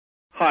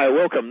Hi,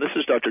 welcome. This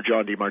is Dr.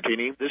 John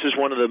DeMartini. This is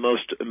one of the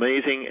most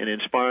amazing and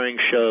inspiring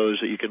shows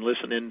that you can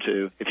listen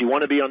into. If you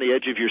want to be on the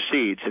edge of your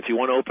seats, if you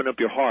want to open up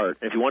your heart,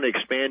 if you want to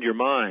expand your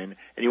mind,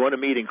 and you want to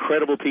meet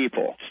incredible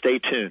people, stay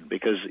tuned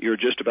because you're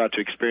just about to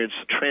experience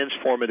a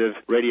transformative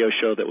radio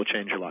show that will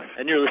change your life.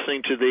 And you're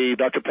listening to the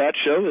Dr. Pat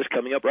Show that's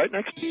coming up right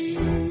next.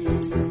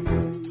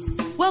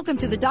 Welcome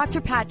to the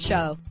Dr. Pat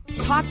Show.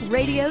 Talk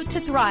radio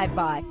to thrive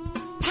by.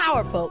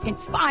 Powerful,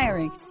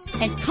 inspiring,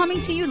 and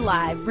coming to you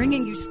live,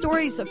 bringing you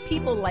stories of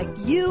people like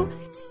you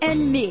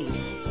and me,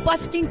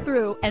 busting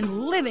through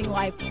and living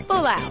life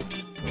full out.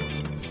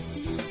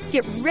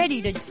 Get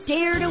ready to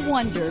dare to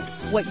wonder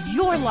what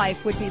your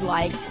life would be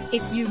like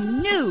if you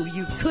knew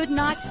you could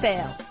not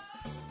fail.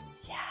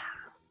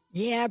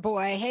 Yeah,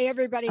 boy. Hey,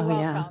 everybody,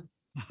 welcome.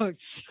 Yeah. Oh,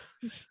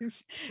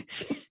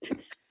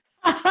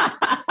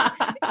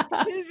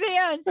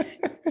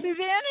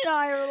 Suzanne and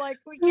I are like,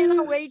 we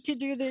cannot wait to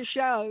do this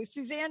show.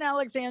 Suzanne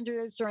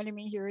Alexandria is joining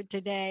me here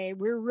today.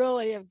 We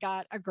really have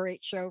got a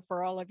great show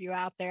for all of you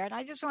out there. And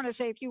I just want to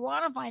say, if you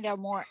want to find out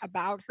more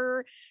about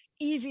her,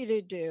 easy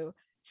to do.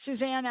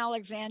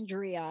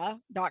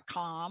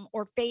 SuzanneAlexandria.com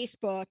or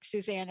Facebook,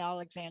 Suzanne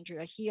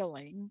Alexandria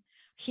Healer.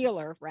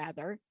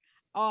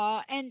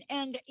 And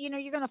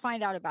you're going to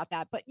find out about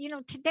that. But,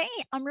 today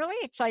I'm really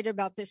excited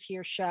about this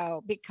here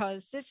show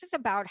because this is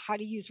about how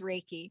to use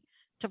Reiki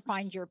to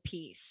find your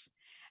peace.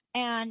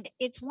 And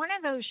it's one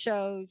of those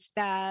shows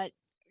that,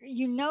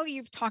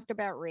 you've talked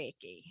about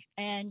Reiki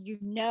and you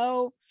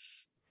know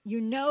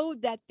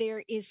that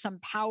there is some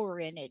power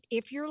in it.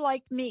 If you're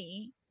like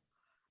me,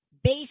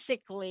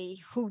 basically,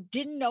 who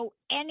didn't know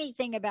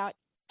anything about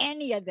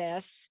any of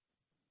this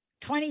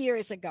 20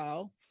 years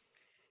ago,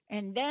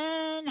 and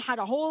then had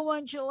a whole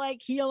bunch of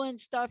healing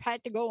stuff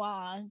had to go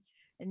on.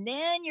 And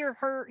then you're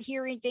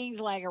hearing things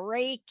like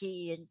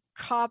Reiki and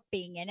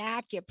cupping and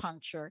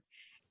acupuncture,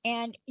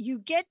 and you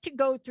get to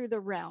go through the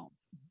realm.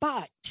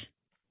 But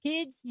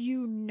did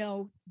you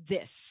know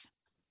this?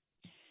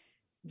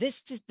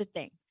 This is the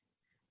thing.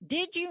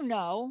 Did you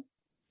know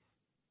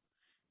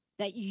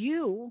that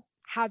you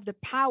have the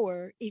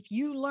power, if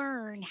you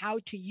learn how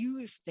to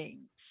use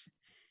things,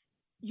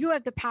 you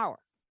have the power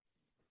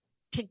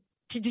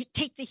to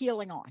take the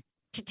healing on,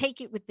 to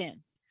take it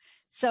within.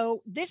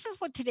 So this is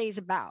what today's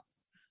about.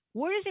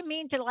 What does it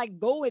mean to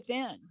go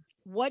within?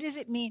 What does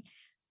it mean?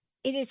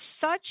 It is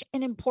such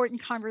an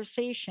important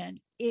conversation.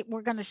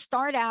 We're going to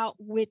start out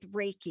with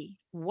Reiki.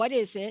 What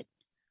is it?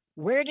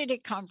 Where did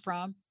it come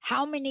from?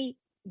 How many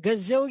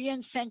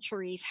gazillion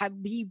centuries have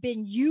we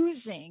been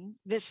using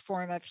this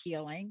form of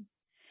healing?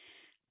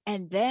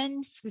 And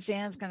then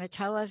Suzanne's going to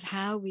tell us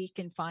how we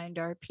can find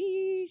our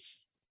peace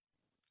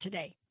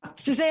today.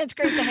 Suzanne, it's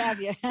great to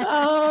have you.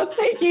 Oh,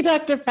 thank you,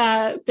 Dr.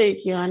 Pat.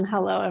 Thank you. And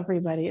hello,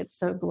 everybody. It's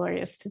so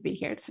glorious to be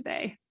here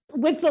today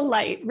with the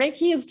light.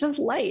 Reiki is just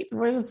light.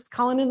 We're just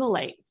calling it a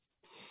light.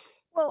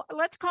 Well,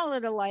 let's call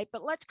it a light,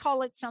 but let's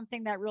call it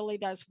something that really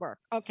does work.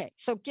 Okay.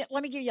 So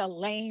let me give you a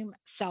lame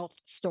self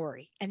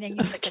story and then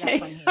you pick it up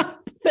from here.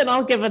 Then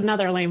I'll give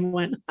another lame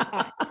one.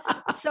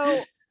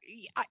 So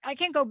I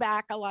can go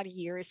back a lot of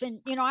years and,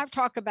 I've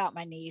talked about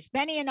my knees.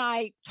 Benny and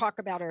I talk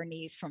about our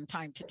knees from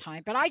time to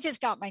time, but I just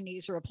got my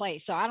knees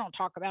replaced. So I don't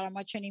talk about it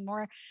much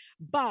anymore.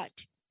 But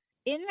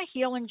in the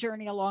healing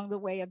journey along the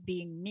way of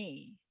being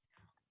me,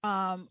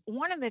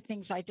 one of the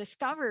things I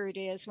discovered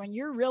is when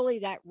you're really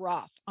that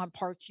rough on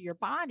parts of your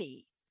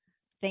body,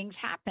 things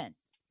happen.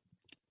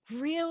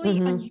 Really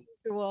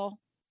unusual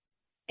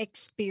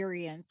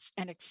experience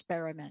and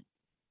experiment.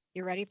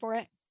 You ready for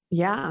it?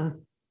 Yeah.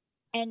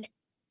 And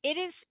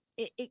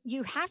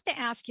you have to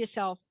ask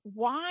yourself,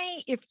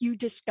 why, if you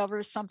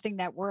discover something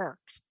that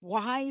works,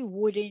 why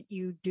wouldn't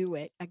you do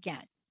it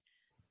again?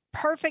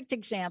 Perfect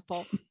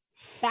example.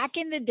 Back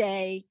in the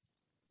day,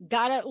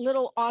 got a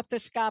little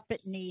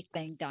arthroscopic knee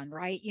thing done,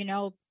 right?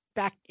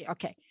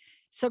 Okay.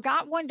 So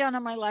got one done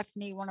on my left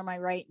knee, one on my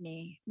right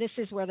knee. This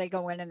is where they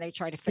go in and they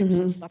try to fix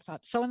some stuff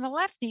up. So in the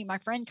left knee, my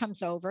friend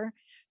comes over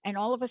and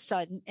all of a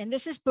sudden, and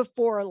this is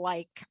before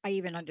I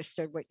even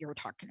understood what you were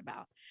talking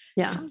about.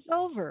 Yeah. Comes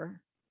over.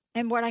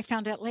 And what I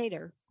found out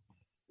later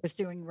was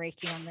doing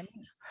Reiki on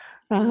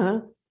the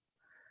knee.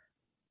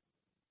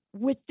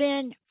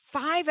 Within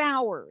 5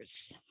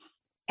 hours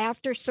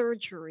after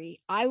surgery,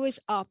 I was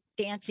up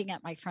dancing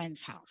at my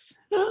friend's house.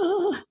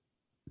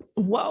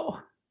 Whoa.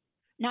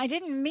 Now, I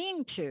didn't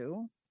mean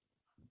to.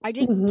 I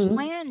didn't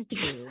plan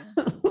to.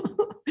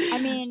 I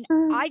mean,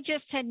 I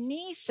just had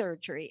knee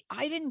surgery.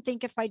 I didn't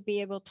think if I'd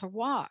be able to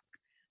walk.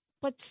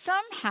 But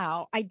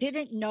somehow I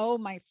didn't know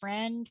my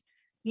friend.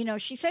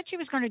 She said she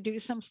was going to do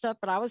some stuff,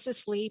 but I was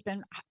asleep.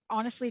 And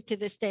honestly, to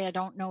this day, I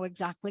don't know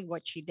exactly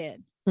what she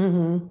did.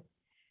 5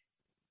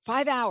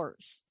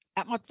 hours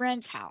at my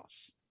friend's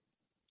house.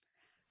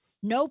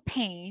 No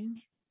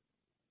pain.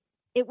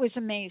 It was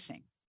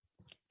amazing.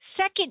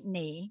 Second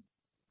knee,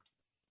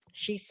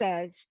 she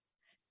says,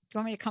 do you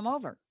want me to come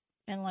over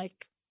and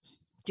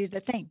do the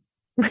thing?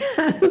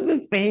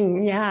 The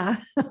thing,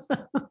 yeah.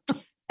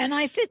 And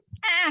I said,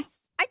 I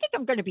think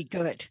I'm going to be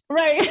good.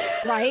 Right.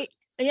 Right.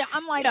 Yeah,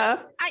 I'm like, Yeah.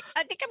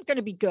 I think I'm going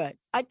to be good.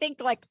 I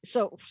think like,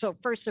 so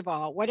first of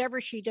all,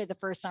 whatever she did the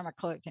first time I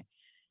clicked it.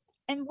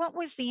 And what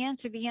was the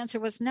answer? The answer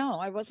was no,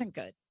 I wasn't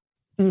good.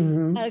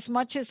 Mhm. As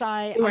much as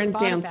I You weren't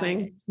thought about it,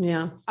 dancing.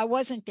 Yeah. I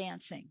wasn't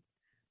dancing.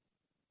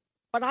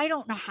 But I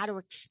don't know how to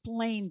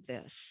explain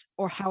this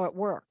or how it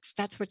works.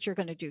 That's what you're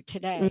going to do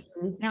today.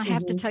 Mhm, Now, I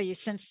have to mhm. tell you,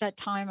 since that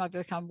time, I've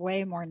become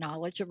way more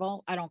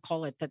knowledgeable. I don't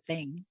call it the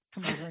thing.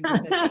 Come over and do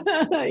this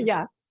stuff.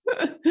 Yeah.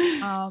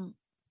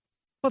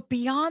 But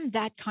beyond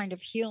that kind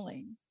of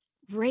healing,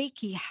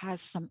 Reiki has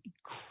some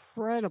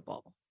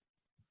incredible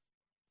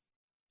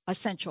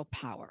essential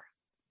power.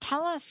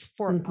 Tell us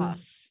for Mhm.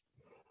 us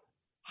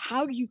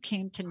how you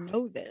came to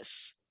know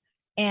this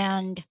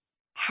and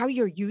how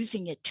you're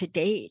using it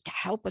today to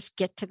help us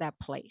get to that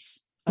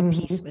place of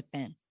peace Mhm.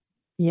 within.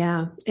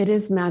 Yeah, it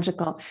is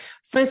magical.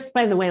 First,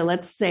 by the way,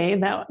 let's say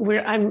that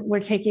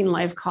we're taking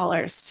live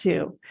callers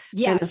too in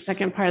the Yes.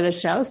 second part of the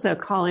show. So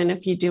call in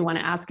if you do want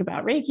to ask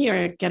about Reiki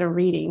or get a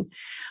reading.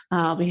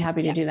 I'll be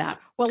happy to do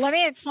that. Well, let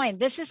me explain.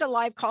 This is a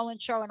live call-in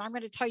show, and I'm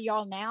going to tell you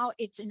all now,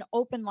 it's an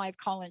open live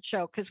call-in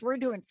show because we're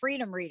doing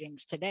freedom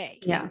readings today.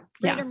 Yeah.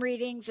 Freedom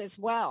readings as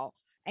well.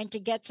 And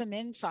to get some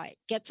insight,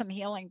 get some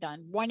healing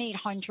done,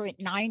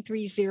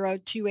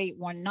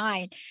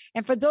 1-800-930-2819.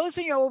 And for those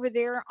of you over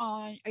there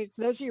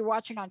those of you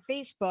watching on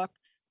Facebook,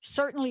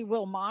 certainly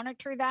we'll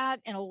monitor that.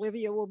 And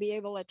Olivia will be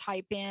able to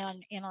type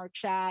in our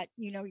chat,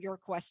 your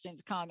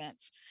questions,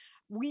 comments.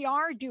 We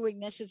are doing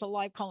this as a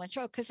live call-in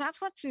show because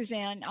that's what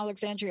Suzanne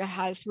Alexandria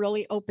has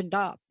really opened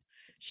up.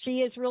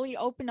 She has really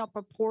opened up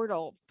a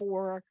portal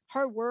for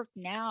her work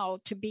now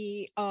to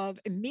be of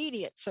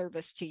immediate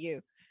service to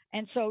you.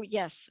 And so,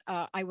 yes,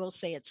 I will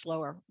say it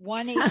slower.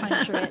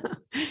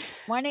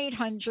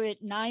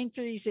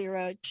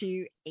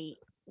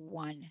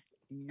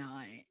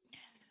 1-800-930-2819.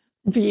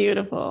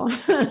 Beautiful.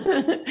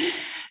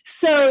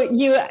 So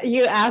you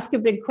ask a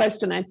big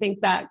question. I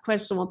think that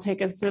question will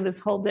take us through this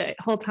whole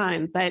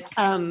time. But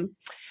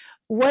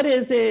what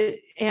is it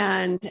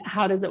and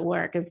how does it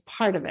work is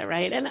part of it,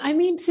 right? And I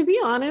mean, to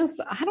be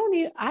honest, I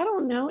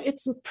don't know.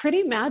 It's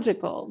pretty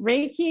magical.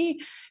 Reiki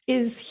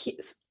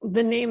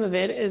the name of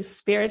it is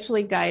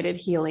spiritually guided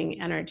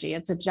healing energy.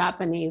 It's a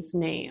Japanese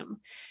name,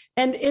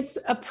 and it's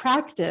a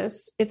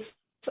practice.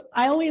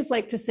 I always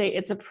like to say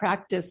it's a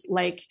practice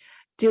like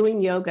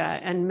doing yoga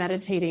and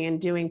meditating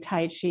and doing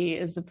Tai Chi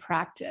is a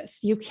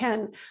practice.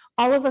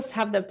 All of us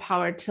have the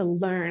power to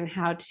learn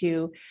how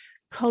to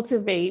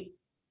cultivate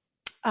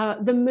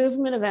the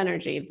movement of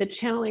energy, the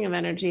channeling of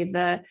energy,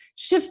 the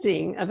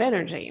shifting of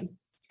energy.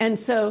 And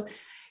so,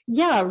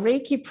 yeah,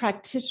 Reiki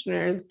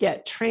practitioners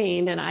get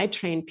trained, and I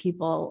train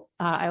people.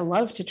 I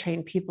love to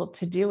train people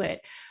to do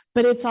it.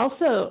 But it's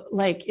also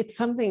like, it's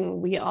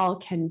something we all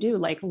can do,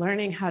 like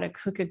learning how to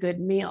cook a good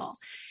meal.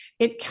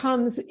 It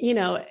comes, in,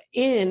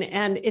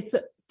 and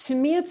to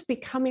me, it's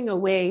becoming a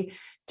way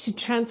to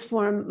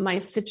transform my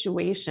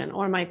situation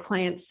or my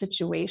client's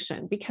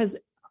situation, because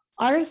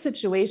our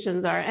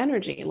situations are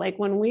energy. Like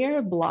when we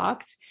are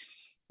blocked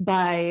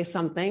by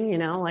something,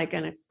 like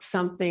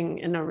something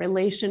in a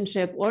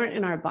relationship or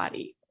in our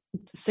body,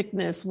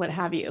 sickness, what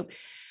have you,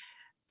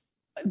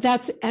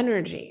 that's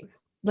energy.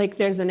 Like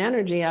there's an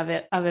energy of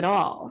it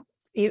all.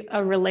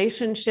 A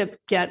relationship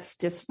gets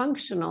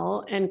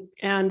dysfunctional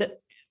and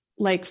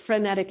like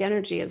frenetic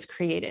energy is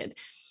created.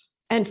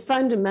 And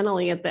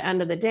fundamentally, at the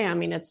end of the day, I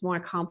mean, it's more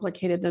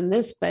complicated than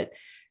this, but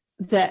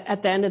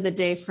at the end of the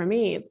day, for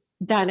me,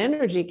 that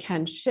energy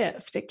can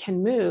shift. It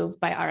can move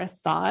by our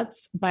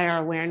thoughts, by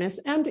our awareness,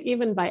 and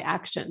even by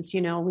actions.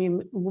 We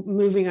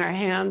moving our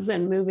hands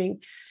and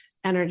moving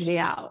energy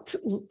out,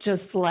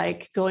 just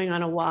like going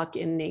on a walk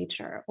in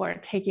nature or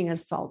taking a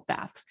salt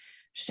bath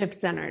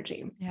shifts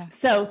energy. Yeah.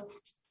 So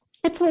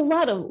it's a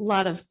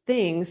lot of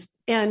things.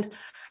 And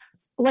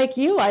like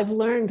you, I've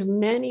learned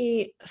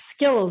many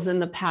skills in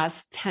the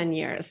past 10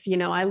 years.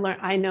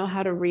 I know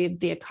how to read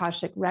the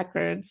Akashic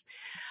records.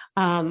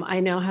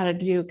 I know how to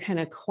do kind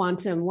of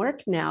quantum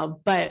work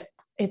now, but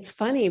it's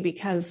funny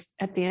because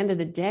at the end of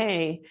the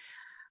day,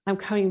 I'm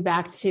coming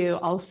back to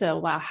also,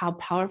 wow, how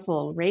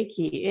powerful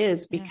Reiki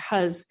is,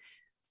 because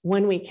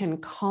when we can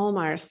calm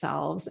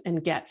ourselves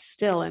and get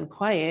still and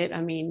quiet,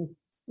 I mean,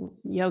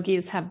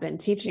 yogis have been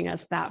teaching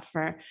us that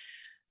for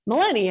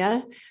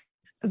millennia,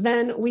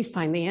 then we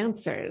find the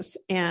answers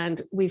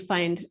and we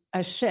find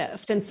a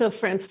shift. And so,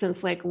 for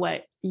instance, like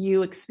what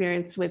you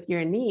experienced with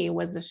your knee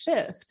was a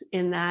shift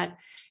in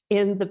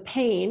the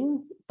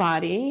pain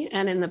body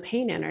and in the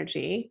pain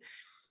energy,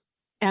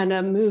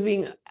 and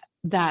moving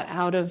that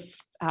out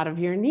of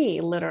your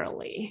knee,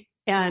 literally,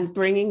 and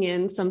bringing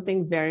in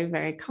something very,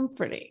 very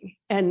comforting.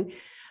 And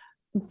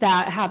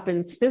that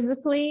happens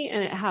physically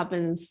and it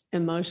happens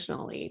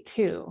emotionally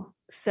too.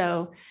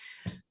 So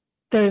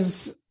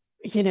there's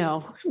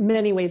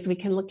many ways we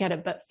can look at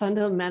it, but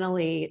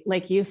fundamentally,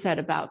 like you said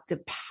about the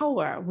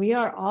power, we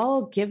are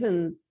all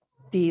given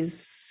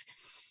these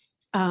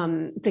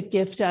the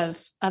gift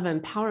of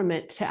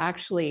empowerment to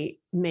actually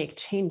make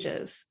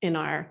changes in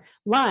our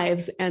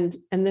lives. And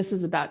this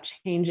is about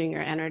changing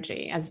your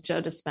energy. As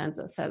Joe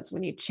Dispenza says,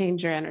 when you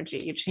change your energy,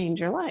 you change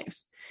your life.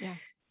 Yeah.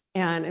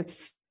 And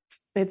it's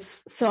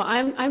so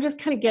I'm just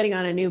kind of getting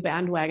on a new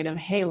bandwagon of,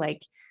 hey,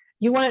 like,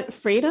 you want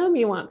freedom,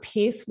 you want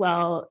peace.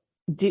 Well,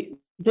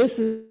 this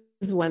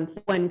is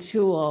one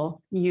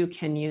tool you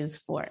can use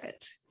for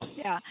it.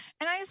 Yeah.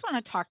 And I just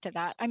want to talk to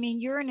that. I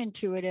mean, you're an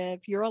intuitive,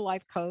 you're a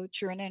life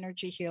coach, you're an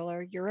energy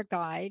healer, you're a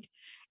guide,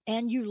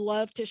 and you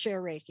love to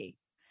share Reiki.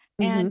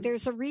 And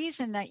there's a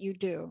reason that you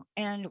do.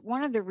 And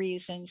one of the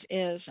reasons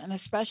is, and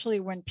especially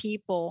when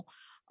people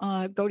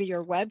go to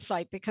your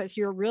website, because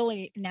you're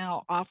really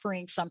now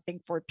offering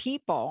something for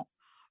people,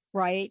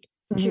 right?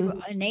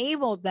 To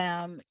enable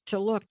them to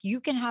look, you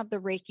can have the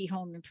Reiki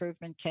home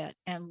improvement kit.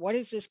 And what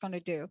is this going to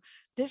do?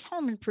 This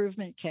home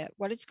improvement kit,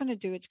 what it's going to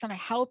do, it's going to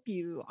help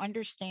you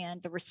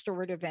understand the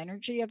restorative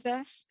energy of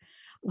this,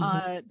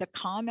 the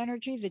calm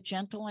energy, the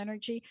gentle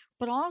energy.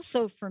 But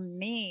also for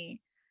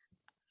me,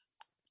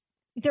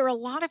 there are a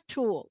lot of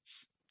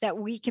tools that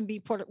we can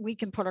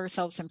put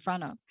ourselves in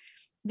front of.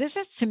 This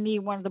is, to me,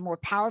 one of the more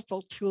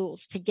powerful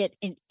tools to get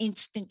an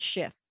instant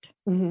shift,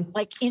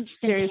 like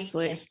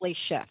instantaneously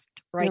shift.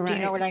 Right. Do you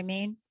know what I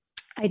mean?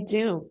 I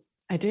do.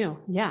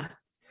 Yeah.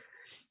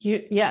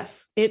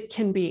 Yes, it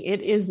can be.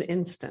 It is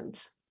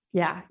instant.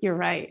 Yeah, you're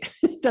right.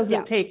 It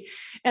doesn't take,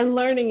 and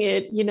learning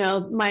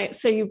it,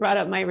 so you brought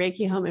up my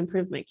Reiki home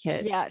improvement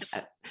kit. Yes.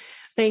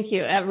 Thank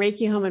you. At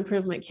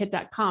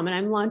ReikiHomeImprovementKit.com. And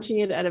I'm launching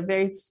it at a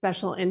very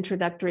special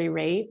introductory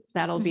rate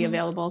that'll be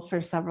available for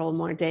several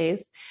more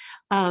days.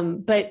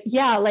 But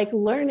yeah, like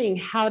learning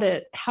how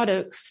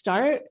to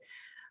start.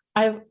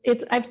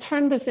 I've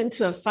turned this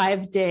into a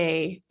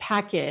 5-day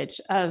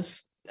package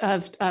of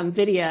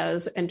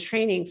videos and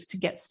trainings to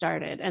get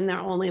started. And they're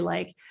only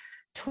like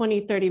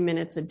 20-30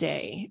 minutes a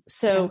day.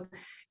 So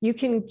you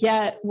can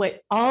get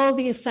all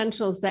the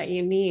essentials that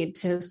you need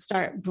to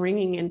start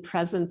bringing in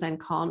presence and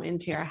calm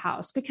into your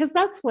house, because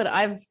that's what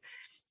I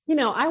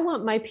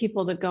want my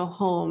people to go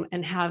home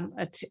and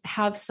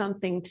have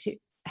something to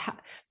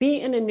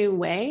be in a new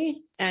way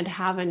and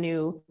have a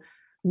new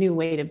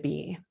way to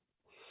be.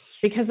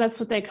 Because that's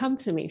what they come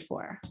to me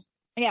for.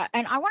 Yeah.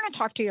 And I want to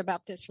talk to you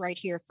about this right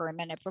here for a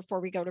minute before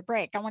we go to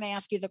break. I want to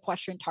ask you the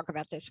question, talk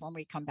about this when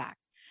we come back.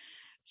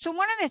 So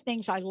one of the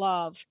things I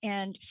love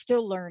and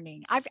still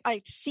learning,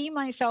 I see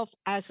myself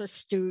as a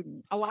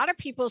student. A lot of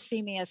people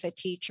see me as a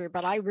teacher,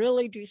 but I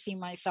really do see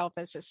myself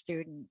as a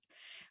student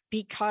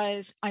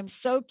because I'm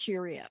so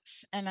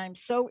curious and I'm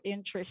so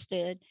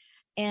interested.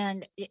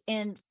 And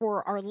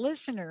for our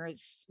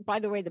listeners, by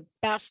the way, the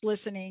best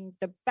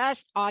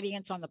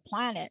audience on the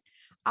planet,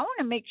 I want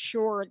to make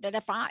sure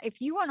that if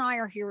you and I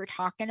are here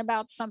talking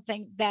about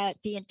something, that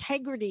the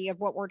integrity of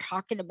what we're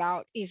talking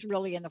about is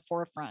really in the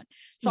forefront.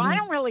 So I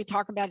don't really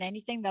talk about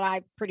anything that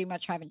I pretty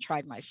much haven't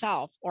tried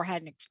myself or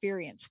had an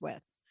experience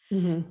with.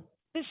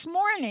 This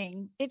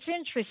morning, it's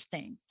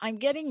interesting. I'm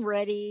getting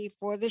ready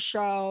for the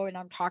show and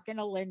I'm talking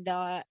to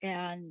Linda,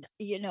 and,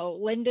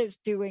 Linda's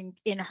doing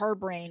in her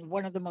brain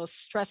one of the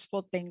most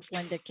stressful things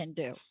Linda can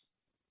do.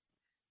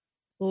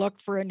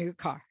 Look for a new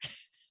car.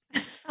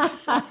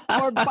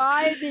 Or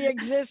buy the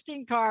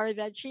existing car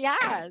that she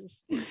has.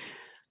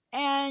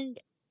 And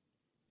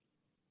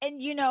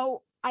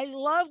I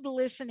loved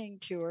listening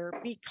to her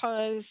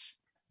because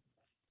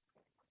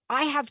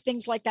I have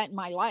things like that in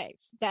my life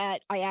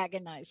that I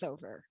agonize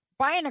over.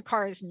 Buying a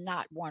car is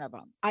not one of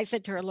them. I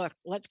said to her, look,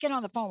 let's get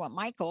on the phone with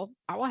Michael.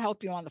 I will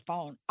help you on the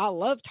phone. I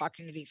love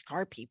talking to these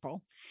car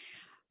people.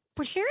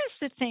 But here's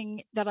the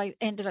thing that I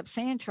ended up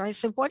saying to her. I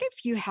said, what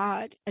if you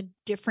had a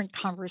different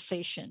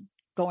conversation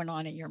going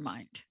on in your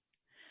mind?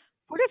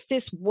 What if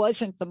this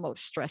wasn't the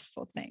most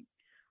stressful thing?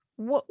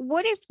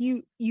 What if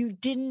you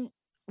didn't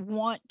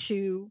want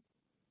to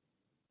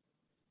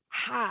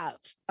have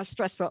a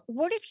stressful,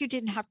 what if you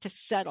didn't have to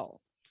settle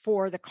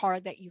for the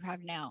car that you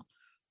have now?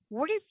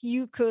 What if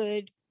you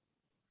could,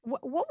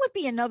 what would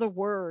be another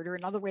word or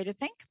another way to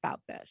think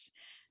about this?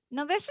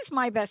 Now, this is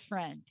my best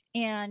friend.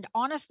 And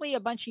honestly, a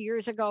bunch of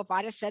years ago, if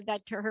I'd have said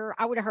that to her,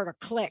 I would have heard a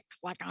click,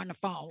 like on the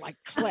phone, like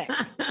click.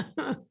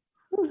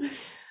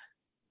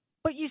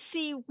 But you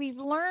see, we've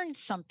learned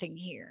something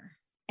here.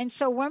 And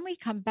so when we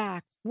come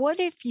back, what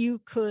if you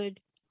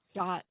could ...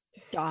 And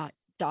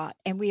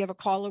we have a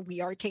caller. We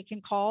are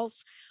taking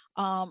calls.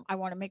 I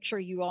want to make sure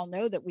you all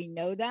know that we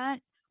know that.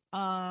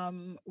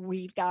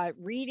 We've got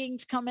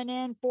readings coming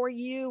in for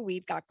you.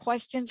 We've got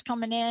questions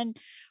coming in.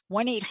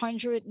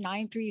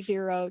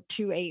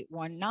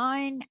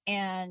 1-800-930-2819.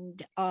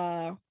 And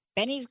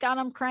Benny's got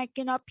them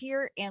cranking up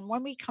here. And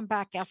when we come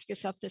back, ask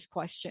yourself this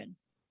question.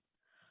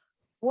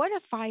 What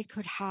if I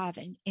could have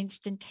an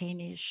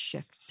instantaneous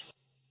shift?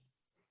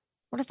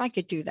 What if I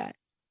could do that?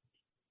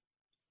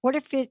 What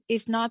if it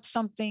is not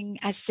something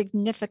as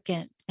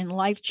significant and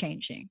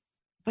life-changing,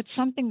 but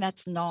something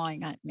that's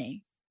gnawing at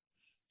me?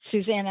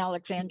 Suzanne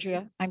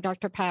Alexandria, I'm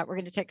Dr. Pat. We're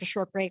going to take a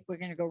short break. We're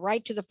going to go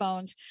right to the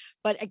phones.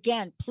 But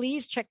again,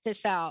 please check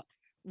this out.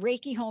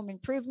 Reiki Home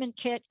Improvement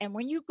Kit. And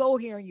when you go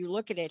here and you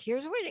look at it,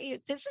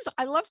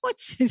 I love what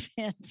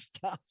Suzanne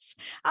does.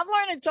 I'm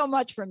learning so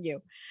much from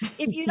you.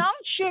 If you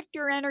don't shift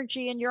your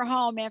energy in your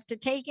home after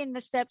taking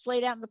the steps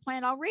laid out in the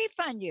plan, I'll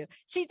refund you.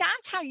 See,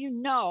 that's how you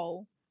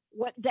know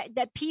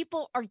that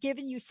people are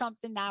giving you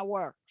something that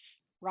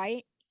works,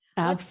 right?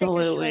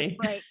 Absolutely.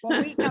 Let's take a short break.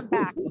 When we come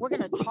back, we're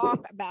going to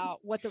talk about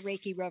what the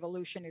Reiki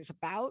Revolution is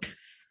about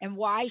and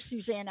why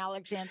Suzanne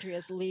Alexandria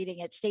is leading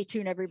it. Stay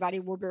tuned,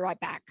 everybody. We'll be right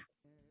back.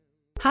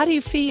 How do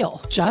you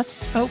feel?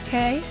 Just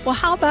okay? Well,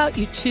 how about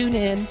you tune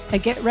in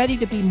and get ready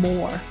to be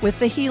more with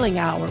the Healing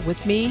Hour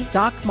with me,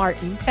 Doc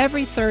Martin,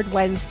 every third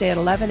Wednesday at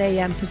 11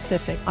 a.m.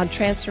 Pacific on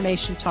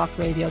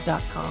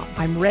TransformationTalkRadio.com.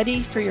 I'm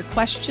ready for your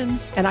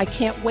questions, and I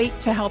can't wait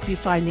to help you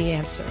find the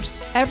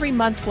answers. Every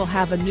month, we'll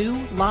have a new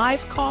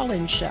live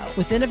call-in show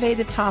with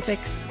innovative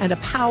topics and a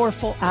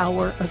powerful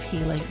hour of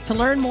healing. To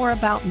learn more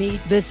about me,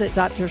 visit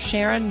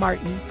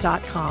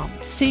DrSharonMartin.com.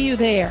 See you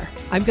there.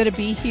 I'm going to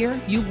be here.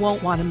 You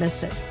won't want to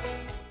miss it.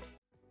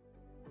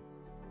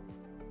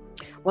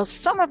 Well,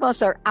 some of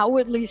us are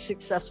outwardly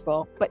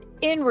successful, but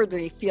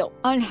inwardly feel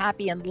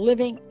unhappy and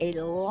living a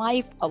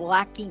life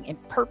lacking in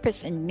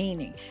purpose and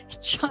meaning. It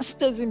just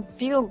doesn't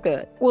feel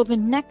good. Well, The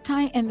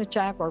Necktie and the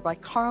Jaguar by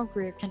Carl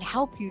Greer can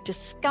help you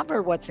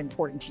discover what's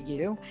important to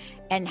you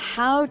and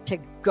how to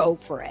go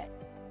for it.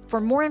 For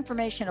more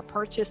information to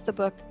purchase the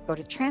book, go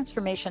to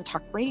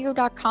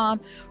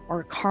TransformationTalkRadio.com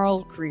or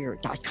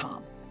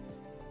CarlGreer.com.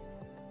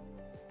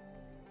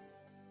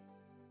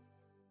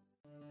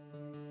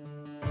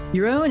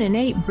 Your own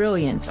innate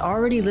brilliance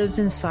already lives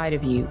inside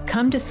of you.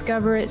 Come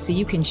discover it so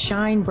you can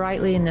shine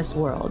brightly in this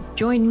world.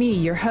 Join me,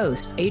 your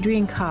host,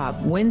 Adrienne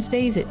Cobb,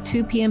 Wednesdays at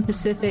 2 p.m.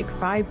 Pacific,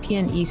 5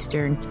 p.m.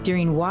 Eastern,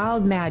 during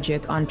Wild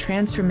Magic on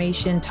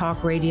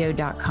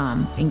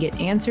TransformationTalkRadio.com and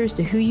get answers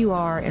to who you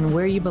are and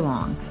where you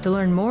belong. To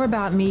learn more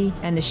about me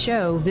and the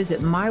show, visit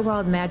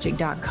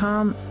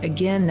MyWildMagic.com.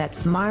 Again,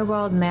 that's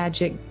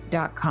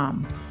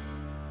MyWildMagic.com.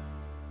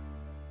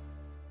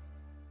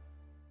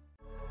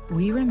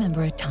 We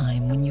remember a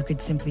time when you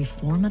could simply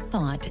form a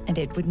thought and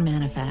it would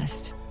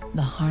manifest.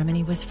 The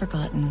harmony was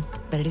forgotten,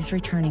 but it is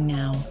returning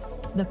now.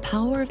 The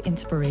Power of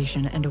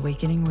Inspiration and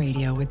Awakening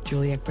Radio with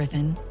Juliet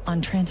Griffin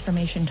on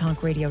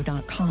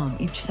TransformationTalkRadio.com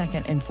each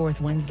second and fourth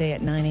Wednesday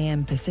at 9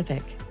 a.m.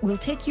 Pacific. We'll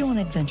take you on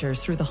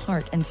adventures through the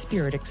heart and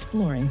spirit,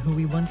 exploring who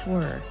we once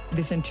were.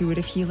 This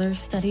intuitive healer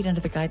studied under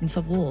the guidance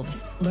of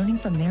wolves, learning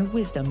from their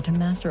wisdom to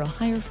master a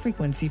higher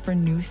frequency for a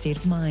new state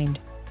of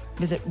mind.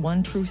 Visit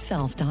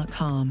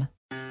OneTrueSelf.com.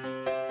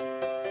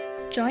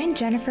 Join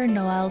Jennifer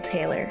Noel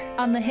Taylor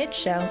on the hit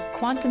show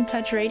Quantum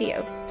Touch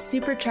Radio,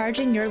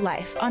 supercharging your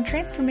life on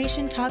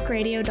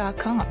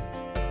TransformationTalkRadio.com.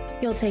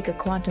 You'll take a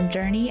quantum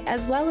journey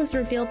as well as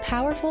reveal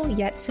powerful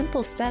yet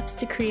simple steps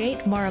to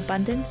create more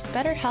abundance,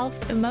 better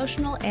health,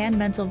 emotional and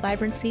mental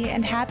vibrancy,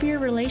 and happier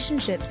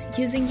relationships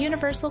using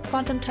universal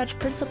quantum touch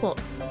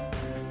principles.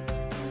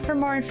 For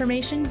more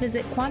information,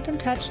 visit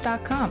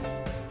quantumtouch.com.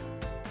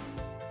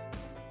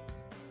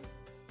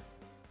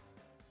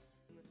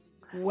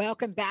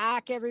 Welcome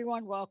back,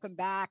 everyone. Welcome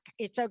back.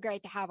 It's so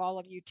great to have all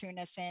of you tune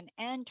us in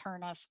and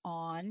turn us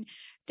on.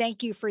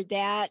 Thank you for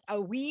that.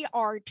 We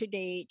are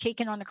today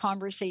taking on a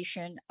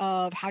conversation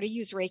of how to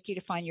use Reiki to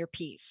find your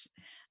peace.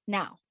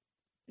 Now,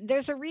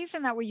 there's a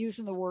reason that we're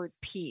using the word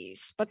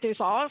peace, but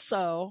there's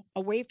also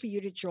a way for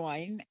you to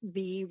join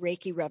the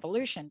Reiki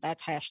Revolution.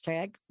 That's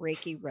hashtag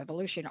Reiki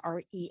Revolution,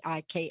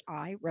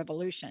 REIKI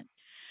Revolution.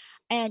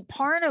 And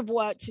part of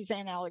what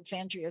Suzanne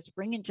Alexandria is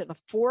bringing to the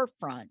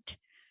forefront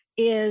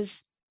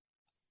is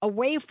a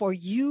way for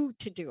you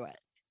to do it.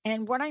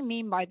 And what I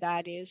mean by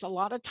that is a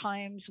lot of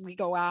times we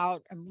go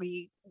out and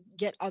we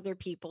get other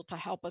people to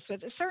help us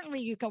with it.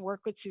 Certainly you can work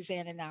with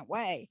Suzanne in that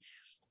way.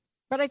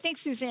 But I think,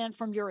 Suzanne,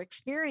 from your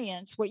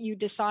experience, what you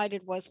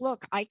decided was,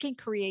 look, I can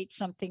create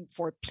something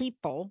for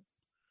people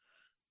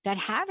that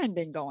haven't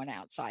been going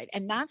outside.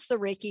 And that's the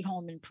Reiki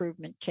Home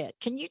Improvement Kit.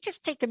 Can you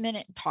just take a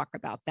minute and talk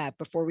about that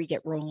before we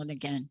get rolling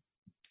again?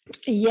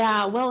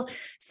 Yeah, well,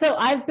 so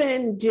I've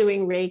been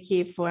doing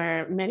Reiki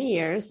for many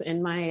years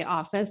in my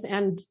office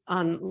and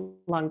on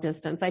long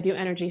distance. I do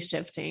energy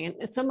shifting.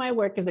 And so my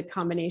work is a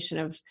combination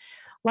of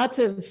lots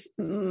of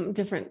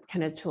different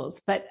kind of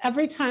tools. But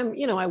every time,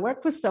 I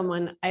work with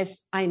someone,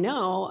 I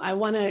know I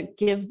want to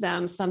give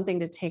them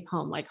something to take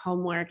home, like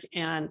homework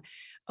and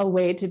a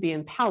way to be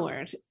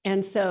empowered.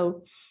 And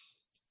so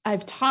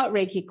I've taught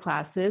Reiki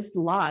classes,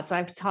 lots.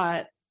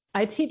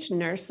 I teach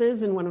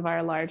nurses in one of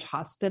our large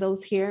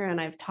hospitals here,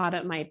 and I've taught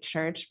at my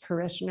church,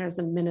 parishioners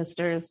and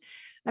ministers.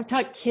 I've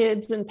taught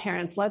kids and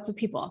parents, lots of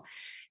people.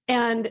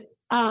 And,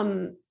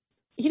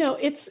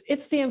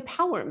 it's the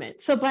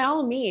empowerment. So by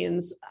all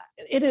means,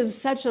 it is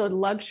such a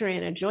luxury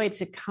and a joy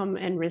to come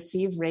and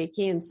receive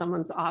Reiki in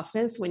someone's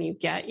office when you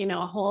get,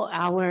 a whole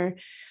hour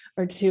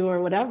or two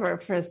or whatever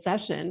for a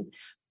session.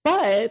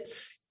 But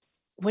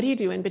what do you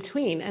do in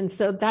between? And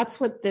so that's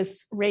what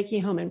this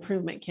Reiki Home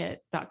Improvement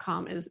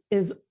Kit.com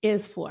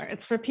is for.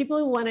 It's for people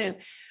who want to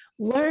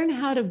learn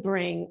how to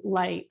bring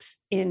light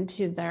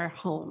into their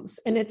homes.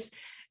 And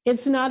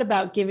it's not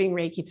about giving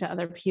Reiki to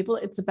other people.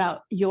 It's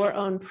about your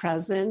own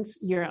presence,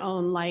 your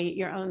own light,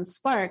 your own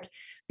spark,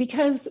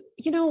 because,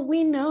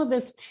 we know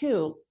this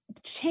too.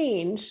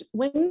 Change,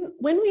 when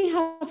we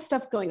have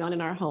stuff going on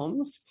in our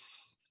homes,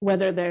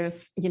 whether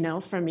there's,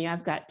 for me,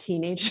 I've got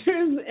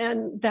teenagers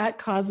and that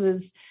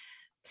causes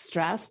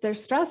stress.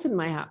 There's stress in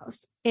my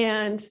house.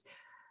 And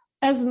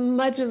as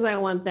much as I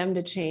want them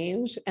to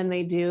change, and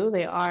they do,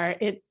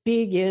 it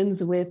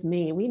begins with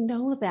me. We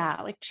know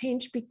that, like,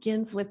 change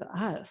begins with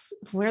us.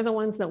 If we're the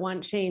ones that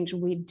want change,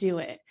 we do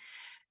it.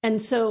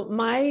 And so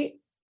my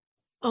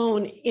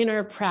own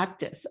inner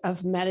practice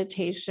of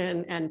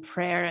meditation and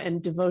prayer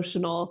and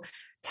devotional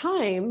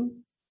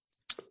time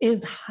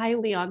is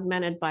highly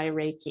augmented by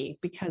Reiki,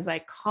 because I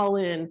call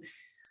in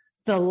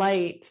the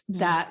light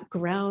that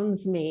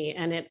grounds me,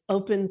 and it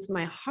opens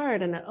my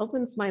heart and it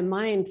opens my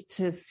mind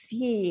to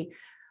see,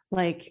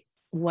 like,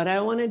 what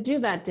I want to do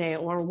that day,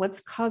 or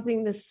what's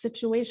causing this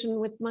situation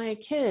with my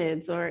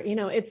kids, or,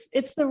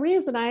 it's the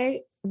reason I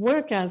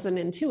work as an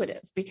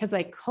intuitive, because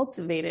I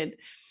cultivated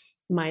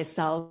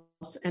myself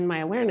and my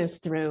awareness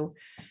through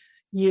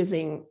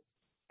using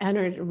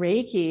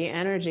Reiki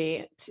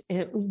energy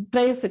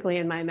basically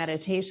in my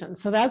meditation.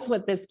 So that's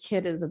what this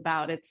kit is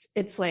about.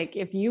 It's like,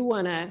 if you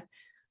want a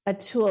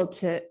tool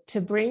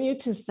to bring you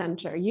to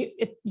center, you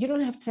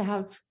don't have to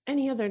have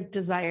any other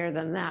desire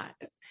than that,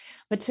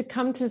 but to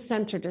come to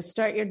center, to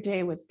start your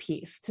day with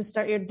peace, to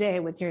start your day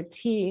with your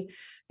tea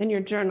and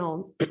your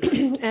journal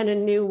and a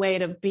new way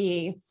to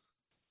be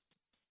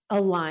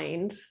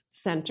aligned,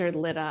 centered,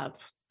 lit up.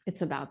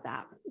 It's about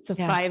that. It's a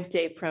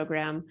 5-day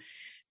program.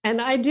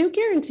 And I do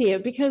guarantee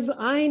it, because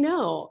I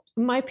know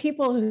my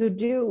people who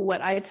do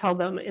what I tell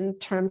them in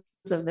terms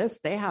of this,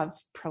 they have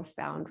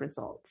profound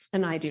results,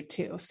 and I do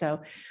too.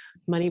 So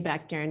money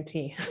back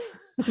guarantee.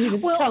 You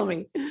just tell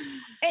me.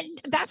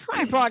 And that's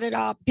why I brought it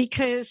up,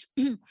 because,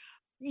 I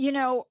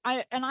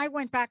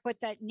went back with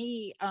that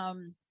knee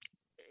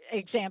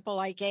example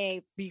I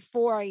gave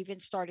before I even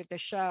started the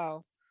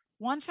show.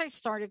 Once I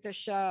started the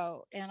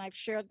show, and I've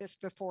shared this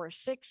before,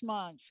 6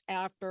 months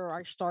after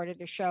I started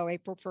the show,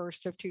 April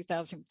 1st of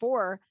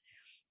 2004,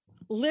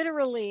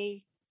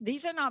 literally,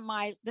 this is not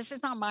my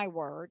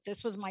word.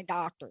 This was my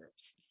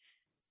doctor's,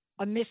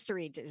 a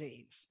mystery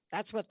disease.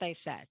 That's what they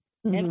said.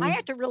 Mm-hmm. And I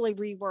had to really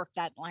rework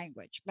that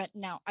language. But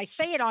now I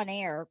say it on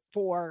air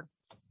for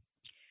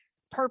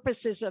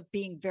purposes of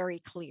being very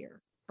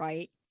clear,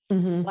 right?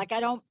 Mm-hmm. Like, I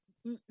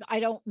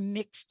don't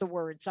mix the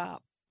words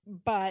up.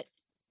 But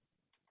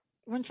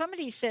when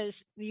somebody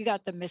says you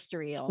got the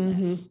mystery illness.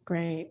 Mm-hmm.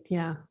 Great.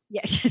 Yeah.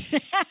 Yes.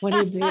 What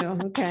do you do?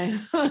 Okay.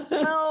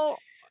 Well,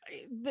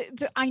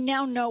 I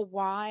now know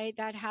why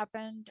that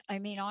happened. I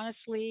mean,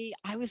 honestly,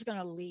 I was going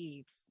to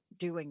leave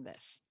doing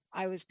this.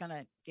 I was going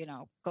to,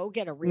 go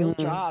get a real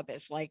job.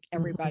 It's like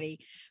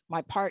everybody,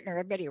 my partner,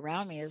 everybody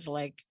around me is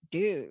like,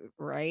 dude,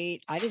 right?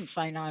 I didn't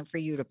sign on for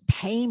you to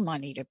pay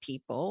money to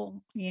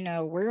people.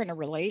 We're in a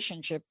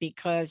relationship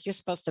because you're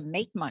supposed to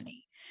make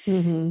money.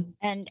 Mm-hmm.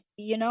 And,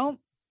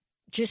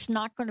 just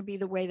not going to be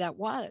the way that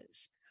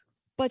was.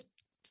 But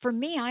for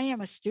me, I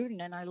am a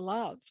student and I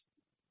love.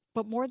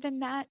 But more than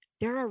that,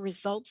 there are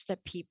results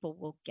that people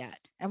will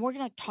get. And we're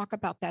going to talk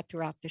about that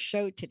throughout the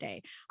show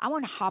today. I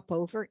want to hop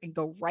over and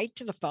go right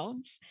to the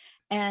phones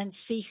and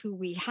see who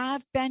we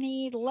have.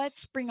 Benny,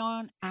 let's bring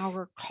on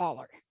our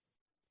caller.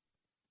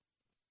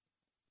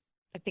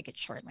 I think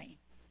it's Charlene.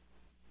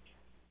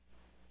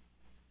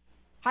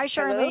 Hi,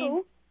 Charlene.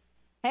 Hello.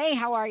 Hey,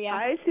 how are you?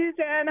 Hi,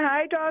 Suzanne.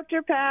 Hi,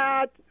 Dr.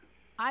 Pat.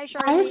 Hi,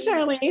 Charlene. Hi,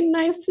 Charlene.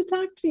 Nice to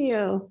talk to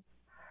you.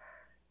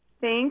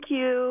 Thank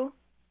you.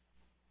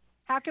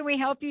 How can we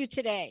help you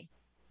today?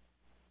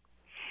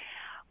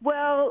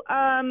 Well,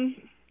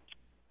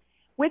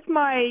 with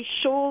my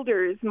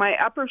shoulders, my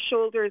upper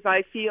shoulders,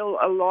 I feel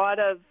a lot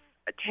of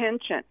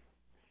tension.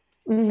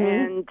 Mm-hmm.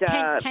 And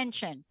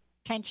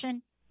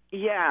tension?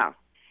 Yeah.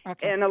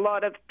 Okay. And a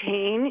lot of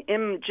pain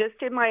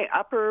just in my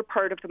upper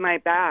part of my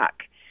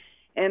back.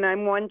 And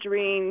I'm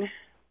wondering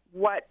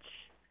what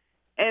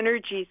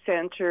energy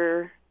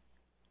center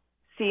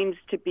seems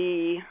to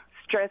be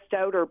stressed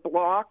out or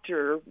blocked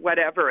or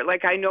whatever.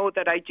 Like, I know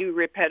that I do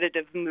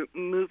repetitive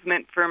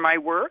movement for my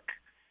work,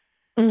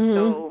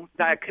 so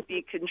that could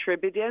be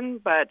contributing.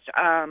 But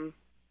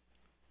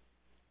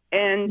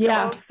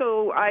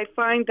also I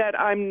find that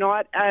I'm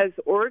not as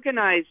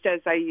organized as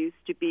I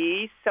used to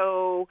be.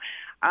 So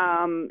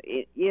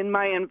in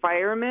my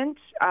environment,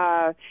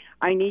 I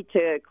need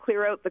to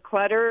clear out the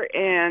clutter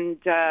and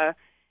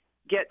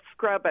get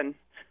scrubbing.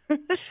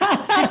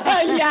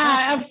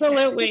 Yeah,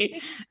 absolutely.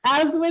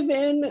 As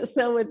within,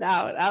 so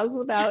without. As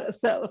without,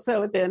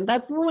 so within.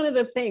 That's one of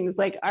the things.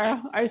 Like,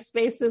 our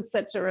space is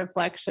such a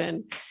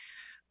reflection.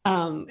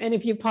 And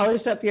if you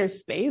polish up your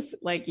space,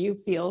 like, you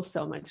feel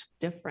so much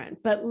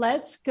different. But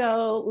let's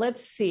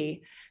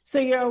see. So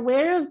you're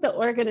aware of the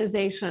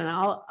organization.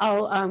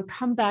 I'll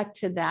come back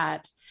to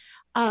that.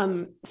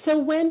 So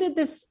when did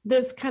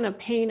this kind of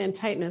pain and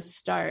tightness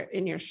start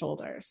in your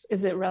shoulders?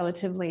 Is it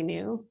relatively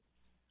new?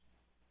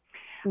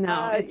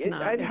 No, it's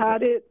not. I've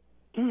had it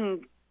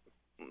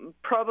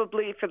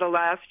probably for the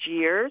last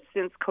year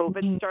since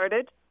COVID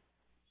started.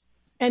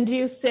 And do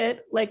you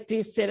sit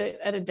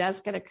at a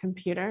desk at a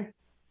computer?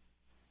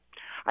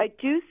 I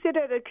do sit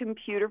at a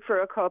computer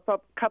for a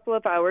couple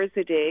of hours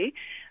a day,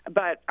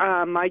 but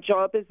my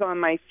job is on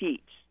my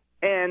feet,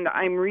 and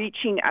I'm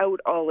reaching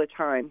out all the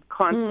time,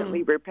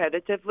 constantly,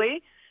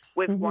 repetitively,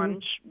 with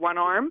one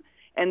arm,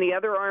 and the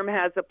other arm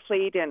has a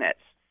plate in it.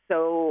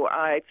 So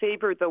I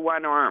favor the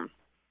one arm.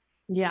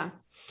 Yeah.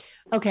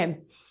 Okay.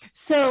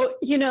 So,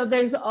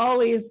 there's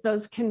always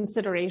those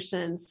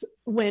considerations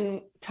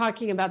when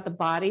talking about the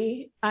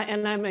body.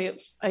 And I'm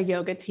a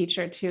yoga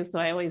teacher too, so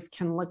I always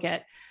can look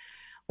at,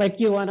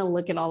 you want to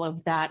look at all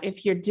of that.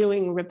 If you're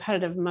doing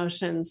repetitive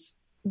motions,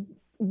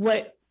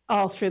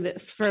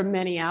 for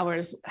many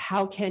hours,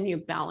 how can you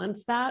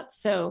balance that?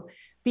 So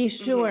be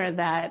sure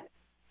that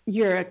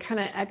your kind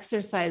of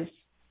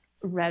exercise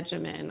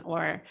regimen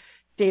or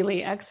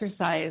daily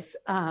exercise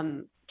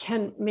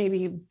can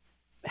maybe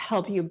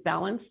help you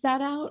balance that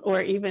out, or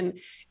even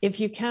if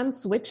you can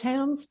switch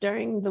hands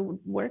during the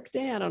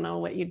workday. I don't know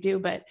what you do,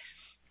 but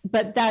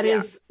that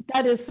is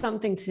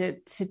something to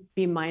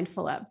be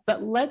mindful of.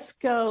 But let's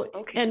go.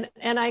 Okay.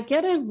 And I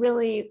get a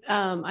really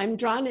I'm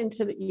drawn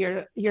into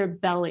your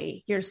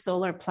belly, your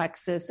solar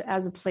plexus,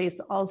 as a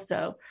place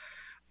also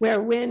where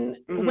when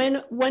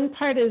one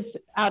part is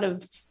out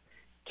of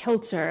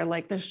kilter,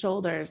 like the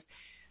shoulders,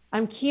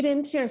 I'm keyed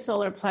into your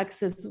solar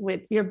plexus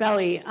with your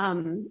belly.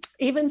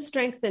 Even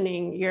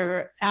strengthening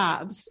your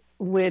abs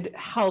would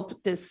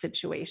help this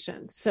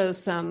situation. So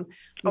some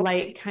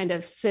light kind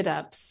of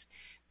sit-ups,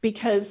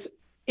 because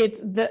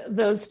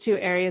those two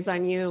areas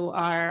on you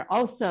are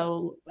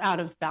also out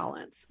of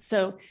balance.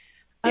 So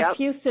a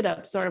few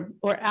sit-ups or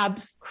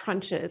abs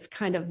crunches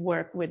kind of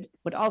work would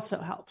also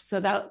help. So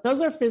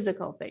those are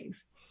physical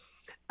things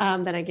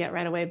that I get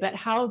right away. But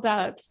how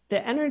about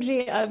the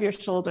energy of your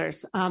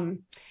shoulders?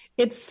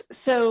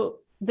 So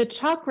the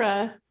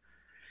chakra,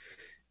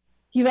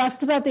 you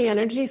asked about the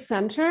energy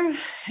center,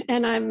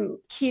 and I'm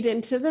keyed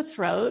into the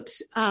throat.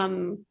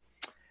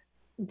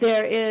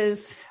 There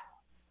is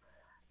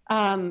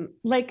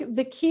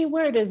the key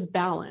word is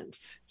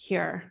balance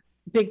here,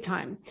 big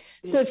time.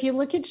 So if you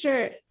look at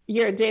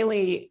your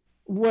daily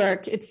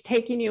work, it's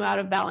taking you out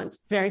of balance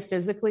very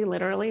physically,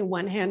 literally.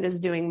 One hand is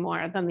doing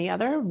more than the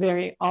other,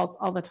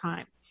 all the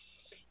time.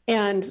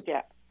 And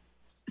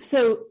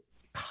so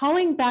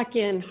calling back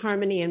in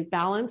harmony and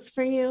balance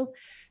for you,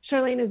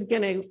 Charlene, is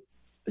going to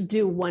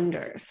do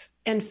wonders.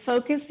 And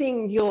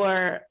focusing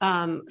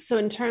so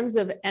in terms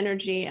of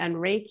energy and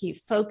Reiki,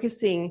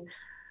 focusing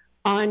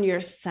on your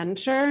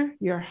center,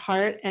 your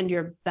heart, and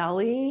your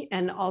belly,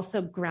 and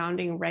also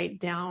grounding right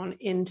down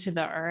into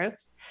the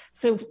earth.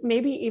 So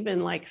maybe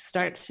even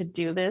start to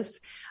do this.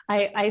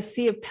 I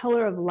see a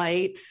pillar of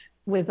light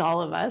with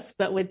all of us,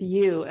 but with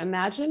you,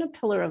 imagine a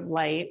pillar of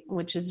light,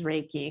 which is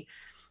Reiki,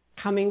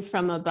 coming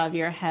from above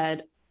your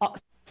head,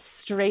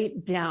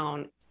 straight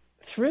down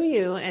through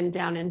you and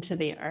down into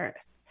the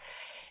earth.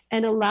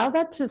 And allow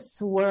that to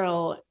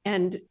swirl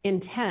and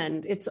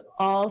intend. It's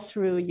all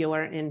through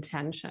your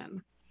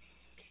intention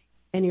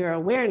and your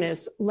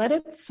awareness. Let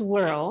it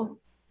swirl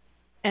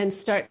and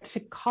start to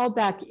call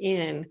back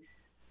in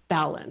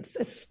balance,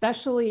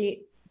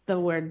 especially the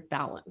word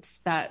balance,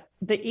 that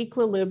the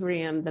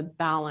equilibrium, the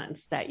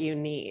balance that you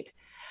need.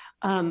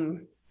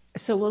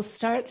 So we'll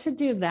start to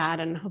do that,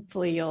 and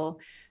hopefully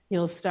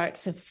you'll start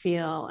to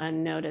feel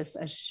and notice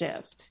a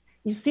shift.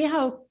 You see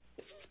how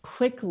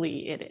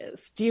quickly it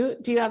is. Do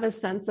you have a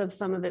sense of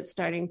some of it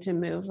starting to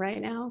move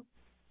right now?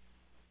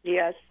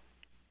 Yes.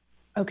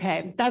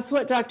 Okay, that's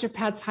what Dr.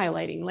 Pat's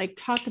highlighting.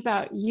 Talk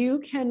about, you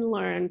can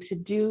learn to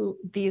do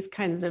these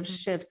kinds of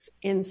shifts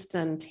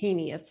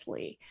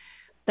instantaneously.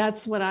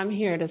 That's what I'm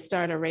here to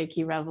start a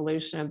Reiki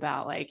revolution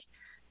about.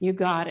 You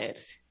got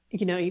it.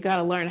 You got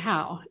to learn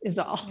how is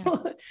all.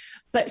 Yeah.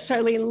 But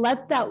Charlene,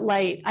 let that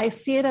light, I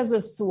see it as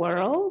a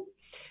swirl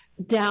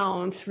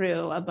down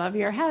through above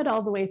your head,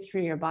 all the way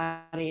through your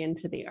body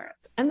into the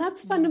earth. And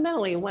that's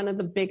fundamentally one of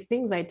the big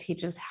things I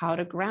teach, is how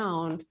to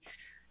ground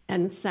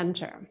and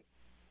center.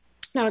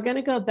 Now we're going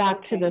to go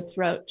back to the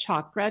throat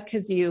chakra,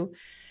 because you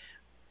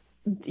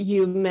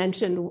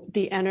mentioned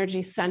the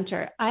energy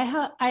center.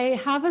 I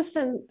have a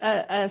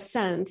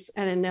sense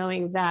and a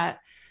knowing that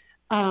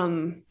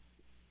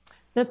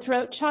the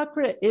throat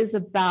chakra is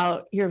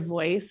about your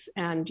voice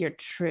and your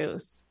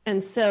truth.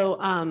 And so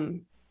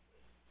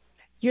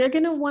you're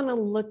going to want to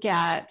look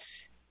at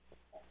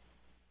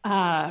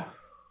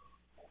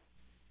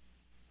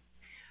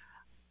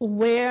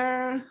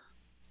where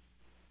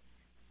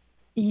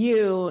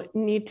you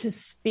need to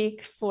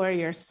speak for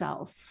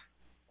yourself.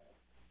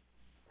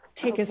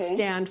 Take a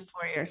stand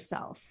for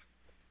yourself.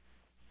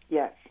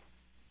 Yes.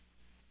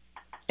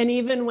 And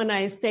even when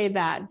I say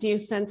that, do you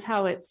sense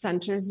how it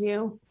centers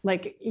you?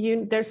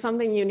 There's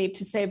something you need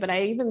to say, but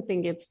I even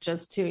think it's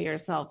just to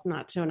yourself,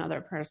 not to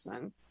another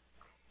person.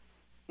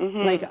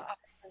 Mm-hmm.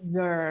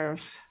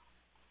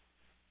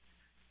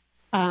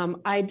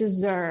 I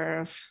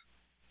deserve.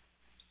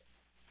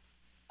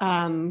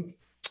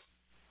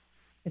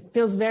 It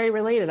feels very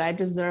related. I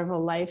deserve a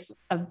life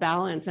of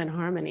balance and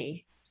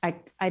harmony.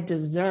 I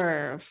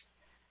deserve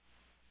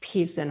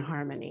peace and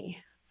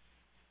harmony.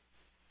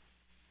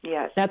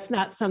 Yes. That's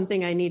not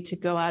something I need to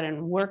go out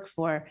and work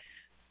for.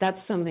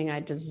 That's something I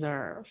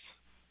deserve.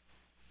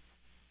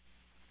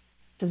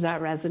 Does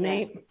that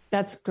resonate? Yes.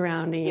 That's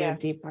grounding you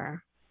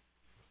deeper.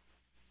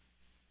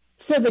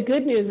 So the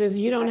good news is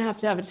you don't have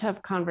to have a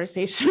tough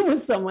conversation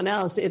with someone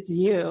else. It's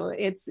you.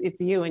 It's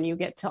you, and you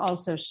get to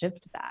also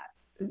shift that.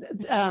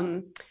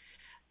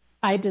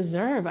 I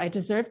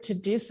deserve to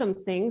do some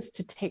things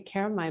to take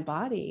care of my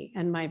body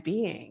and my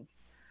being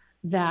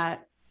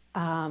that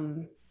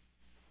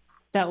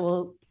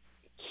will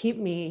keep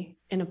me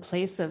in a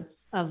place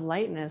of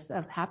lightness,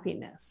 of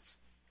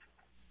happiness.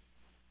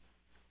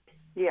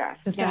 Yes.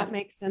 Does that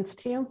make sense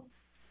to you?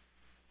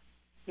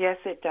 Yes,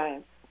 it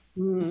does.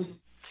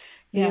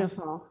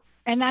 Beautiful.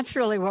 And that's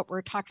really what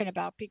we're talking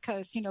about,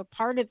 because,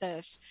 part of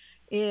this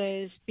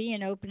is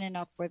being open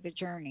enough for the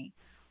journey.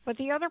 But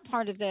the other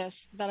part of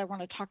this that I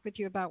want to talk with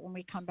you about when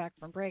we come back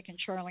from break, and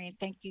Charlene,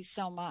 thank you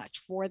so much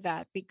for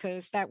that,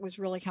 because that was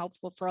really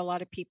helpful for a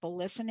lot of people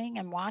listening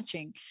and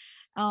watching.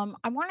 I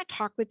want to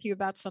talk with you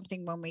about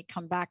something when we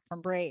come back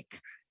from break,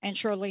 and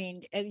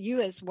Charlene,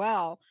 you as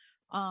well,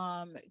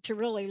 to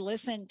really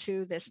listen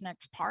to this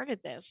next part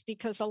of this,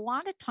 because a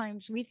lot of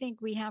times we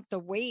think we have to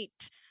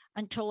wait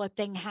until a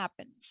thing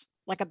happens,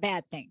 like a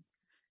bad thing.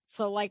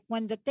 So like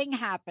when the thing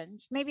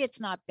happens, maybe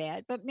it's not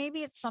bad, but maybe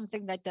it's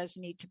something that does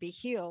need to be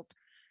healed.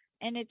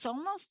 And it's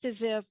almost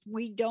as if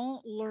we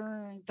don't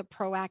learn the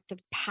proactive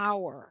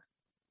power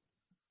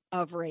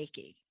of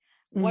Reiki.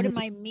 Mm-hmm. What am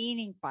I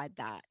meaning by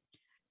that?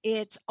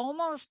 It's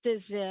almost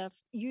as if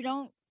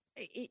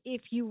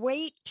if you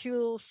wait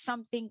till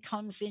something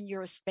comes in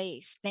your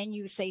space, then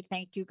you say,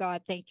 thank you,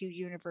 God, thank you,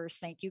 universe,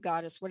 thank you,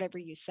 Goddess, whatever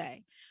you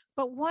say.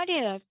 But what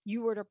if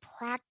you were to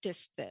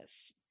practice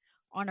this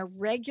on a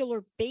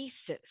regular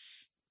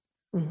basis?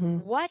 Mm-hmm.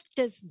 What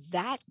does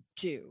that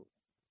do?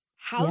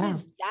 How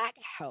does that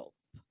help?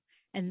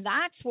 And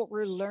that's what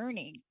we're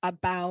learning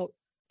about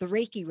the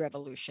Reiki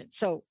revolution.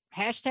 So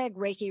hashtag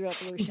Reiki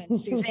revolution,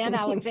 Suzanne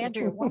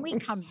Alexandria. When we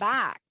come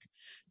back,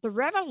 the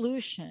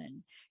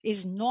revolution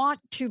is not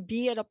to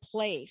be at a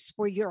place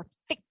where you're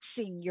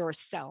fixing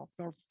yourself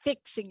or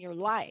fixing your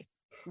life.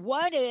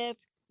 What if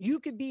you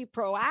could be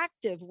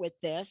proactive with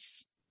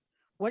this?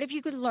 What if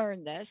you could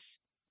learn this?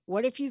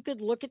 What if you could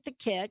look at the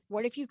kit?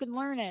 What if you could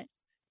learn it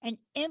and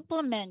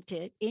implement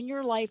it in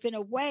your life in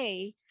a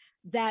way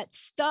that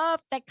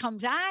stuff that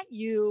comes at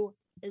you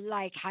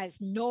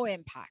has no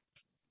impact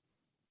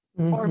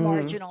or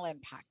marginal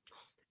impact?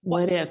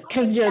 What if?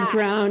 Because you're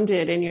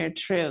grounded in your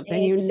truth,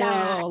 and you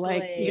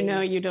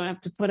don't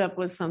have to put up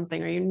with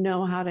something,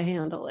 or how to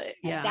handle it.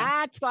 Yeah, and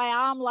that's why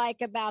I'm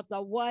about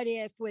the what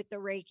if with the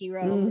Reiki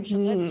revolution.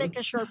 Mm-hmm. Let's take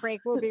a short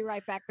break. We'll be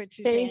right back with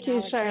Suzanne. Thank you,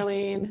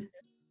 Charlene.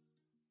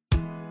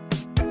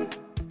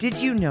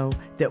 Did you know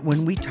that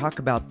when we talk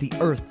about the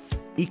Earth's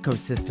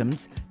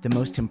ecosystems, the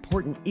most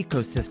important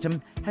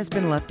ecosystem has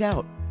been left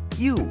out?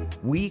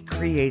 We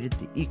created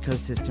the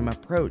ecosystem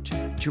approach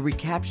to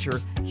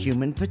recapture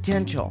human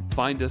potential.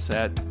 Find us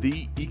at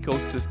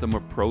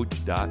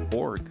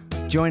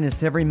theecosystemapproach.org. Join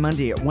us every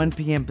Monday at 1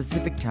 p.m.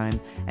 Pacific Time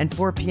and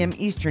 4 p.m.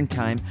 Eastern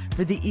Time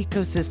for the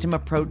Ecosystem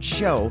Approach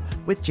Show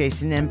with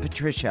Jason and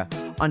Patricia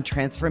on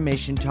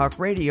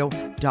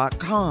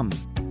TransformationTalkRadio.com.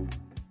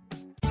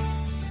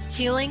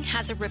 Healing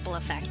has a ripple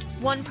effect.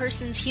 One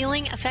person's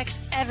healing affects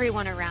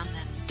everyone around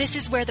them. This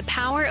is where the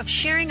power of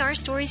sharing our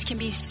stories can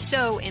be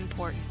so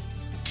important.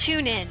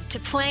 Tune in to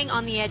Playing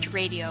on the Edge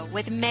Radio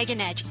with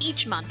Megan Edge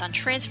each month on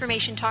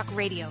Transformation Talk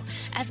Radio,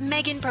 as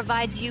Megan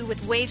provides you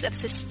with ways of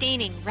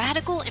sustaining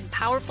radical and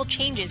powerful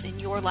changes in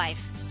your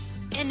life.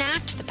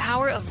 Enact the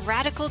power of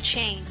radical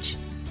change.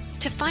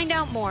 To find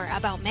out more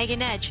about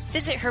Megan Edge,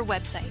 visit her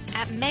website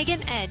at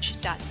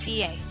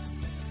meganedge.ca.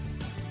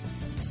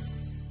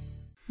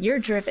 You're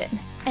driven,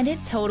 and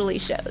it totally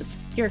shows.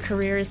 Your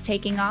career is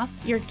taking off,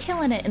 you're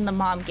killing it in the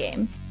mom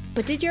game.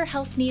 But did your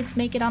health needs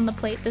make it on the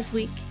plate this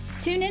week?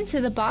 Tune in to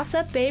the Boss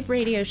Up Babe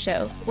radio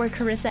show, where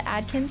Carissa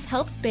Adkins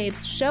helps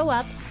babes show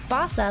up,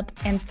 boss up,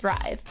 and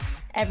thrive.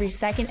 Every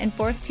second and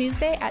fourth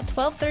Tuesday at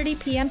 12:30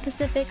 p.m.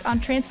 Pacific on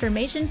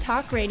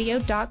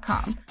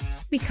TransformationTalkRadio.com.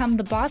 Become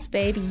the boss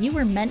babe you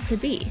were meant to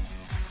be.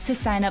 To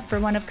sign up for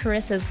one of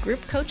Carissa's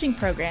group coaching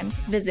programs,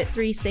 visit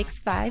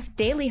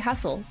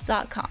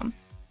 365dailyhustle.com.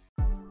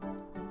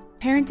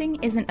 Parenting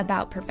isn't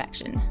about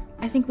perfection.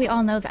 I think we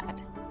all know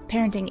that.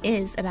 Parenting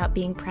is about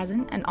being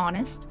present and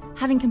honest,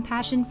 having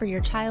compassion for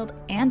your child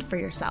and for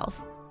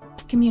yourself,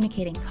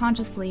 communicating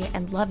consciously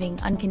and loving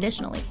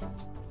unconditionally.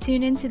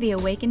 Tune into the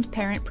Awakened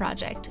Parent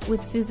Project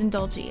with Susan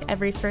Dolce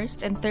every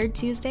first and third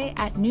Tuesday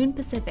at noon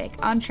Pacific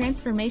on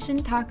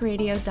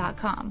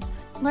TransformationTalkRadio.com.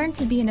 Learn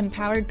to be an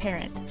empowered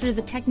parent through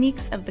the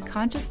techniques of the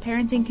conscious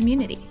parenting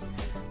community.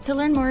 To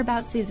learn more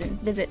about Susan,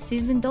 visit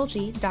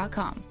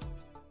SusanDolce.com.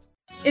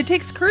 It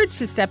takes courage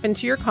to step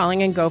into your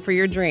calling and go for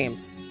your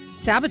dreams.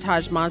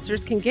 Sabotage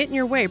monsters can get in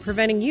your way,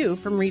 preventing you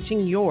from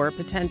reaching your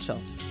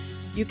potential.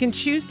 You can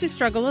choose to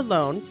struggle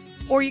alone,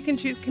 Or you can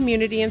choose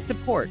community and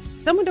support,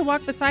 someone to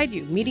walk beside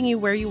you, meeting you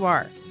where you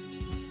are.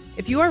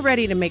 If you are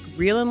ready to make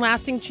real and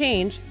lasting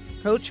change,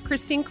 Coach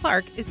Christine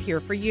Clark is here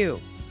for you.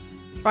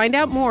 Find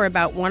out more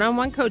about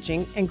one-on-one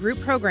coaching and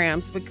group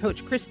programs with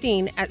Coach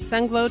Christine at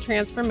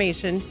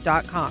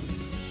sunglowtransformation.com.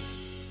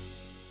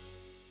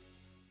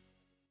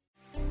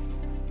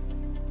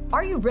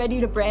 Are you ready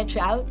to branch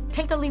out?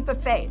 Take a leap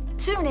of faith.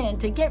 Tune in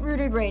to Get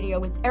Rooted Radio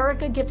with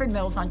Erica Gifford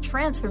Mills on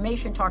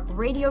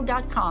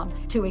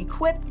TransformationTalkRadio.com to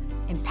equip,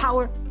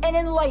 empower, and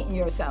enlighten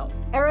yourself.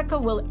 Erica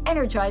will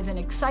energize and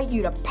excite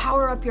you to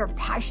power up your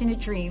passionate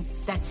dream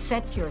that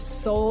sets your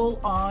soul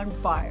on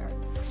fire.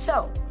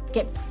 So,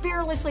 get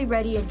fearlessly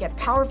ready and get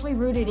powerfully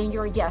rooted in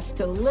your yes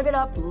to live it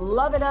up,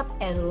 love it up,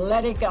 and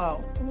let it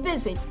go.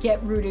 Visit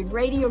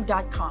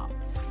GetRootedRadio.com.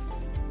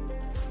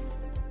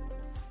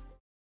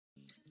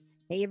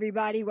 Hey,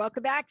 everybody.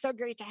 Welcome back. So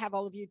great to have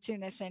all of you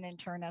tune us in and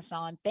turn us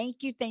on.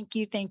 Thank you. Thank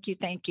you. Thank you.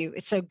 Thank you.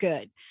 It's so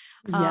good.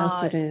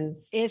 Yes, it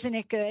is. Isn't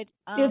it good?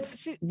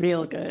 It's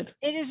real good.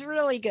 It is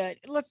really good.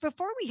 Look,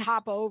 before we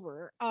hop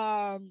over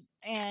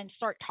and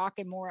start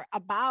talking more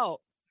about,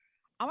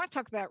 I want to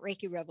talk about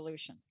Reiki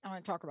Revolution. I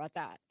want to talk about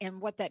that and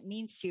what that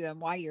means to you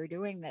and why you're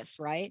doing this,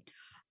 right?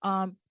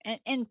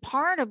 And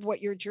part of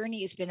what your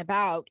journey has been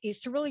about is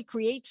to really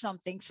create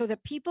something so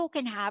that people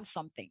can have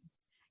something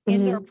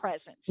in their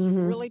presence,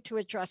 really to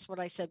address what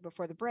I said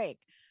before the break.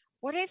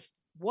 What if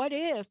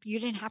you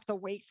didn't have to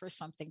wait for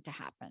something to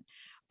happen?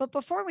 But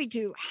before we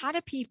do, how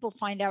do people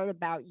find out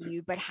about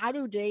you? But how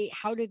did they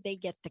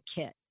get the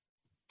kit?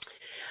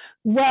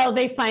 Well,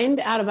 they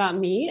find out about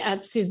me at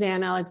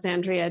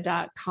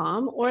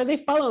SuzanneAlexandria.com, or they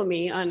follow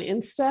me on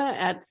Insta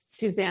at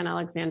Suzanne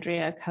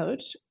Alexandria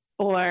Coach,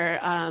 or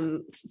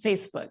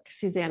Facebook,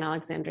 Suzanne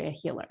Alexandria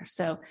Healer.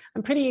 So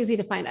I'm pretty easy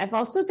to find. I've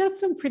also got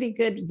some pretty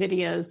good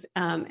videos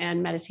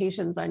and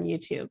meditations on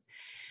YouTube.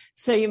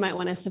 So you might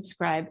want to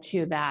subscribe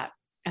to that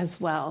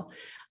as well.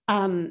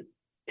 And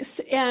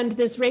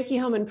this Reiki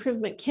Home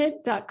Improvement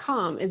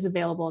Kit.com is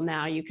available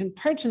now. You can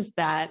purchase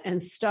that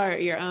and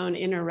start your own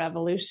inner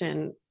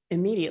revolution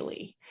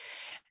immediately.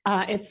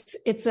 It's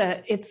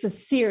a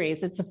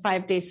series. It's a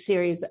 5-day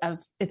series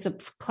it's a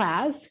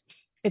class.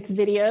 It's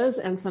videos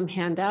and some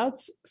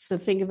handouts. So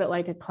think of it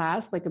like a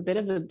class, like a bit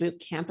of a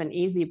boot camp, an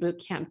easy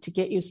boot camp to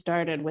get you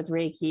started with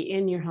Reiki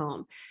in your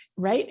home,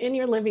 right in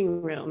your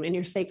living room, in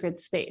your sacred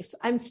space.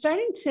 I'm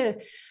starting to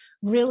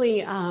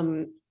really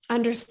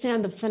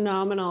understand the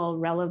phenomenal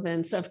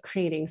relevance of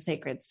creating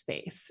sacred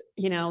space.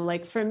 You know,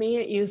 like for me,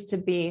 it used to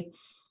be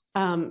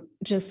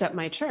just at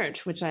my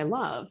church, which I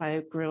love.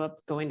 I grew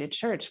up going to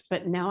church,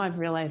 but now I've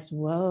realized,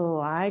 whoa,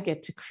 I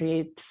get to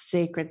create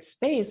sacred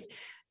space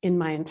in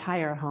my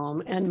entire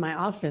home, and my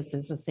office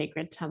is a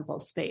sacred temple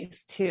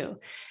space too,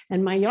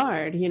 and my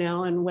yard, you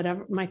know, and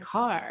whatever, my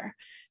car.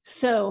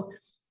 So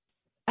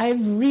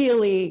I've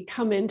really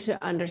come into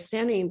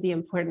understanding the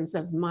importance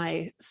of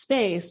my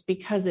space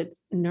because it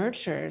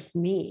nurtures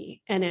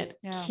me and it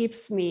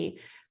keeps me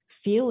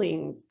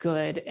feeling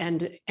good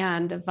and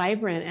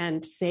vibrant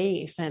and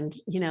safe and,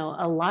 you know,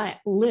 alive,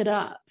 lit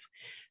up.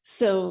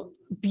 So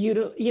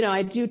beautiful. You know,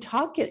 I do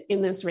talk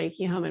in this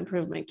Reiki Home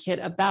Improvement Kit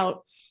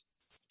about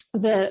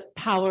the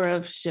power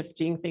of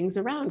shifting things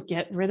around,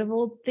 get rid of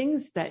old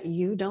things that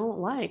you don't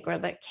like or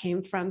that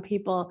came from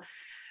people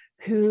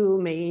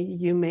who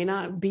you may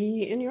not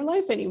be in your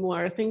life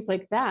anymore, things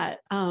like that,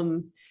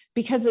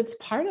 because it's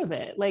part of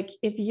it. Like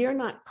if you're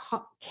not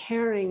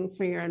caring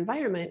for your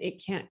environment,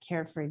 it can't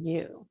care for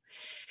you.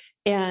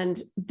 And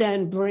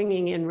then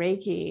bringing in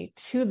Reiki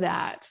to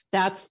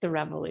that's the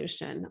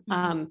revolution.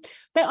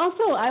 But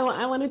also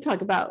I want to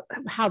talk about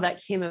how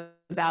that came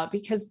about,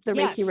 because the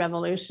Reiki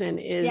revolution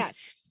is...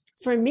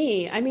 For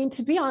me, I mean,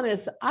 to be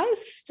honest, I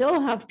still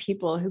have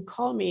people who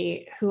call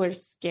me who are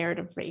scared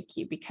of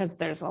Reiki because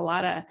there's a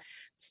lot of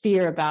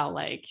fear about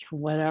like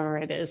whatever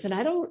it is. And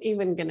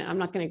I'm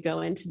not going to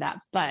go into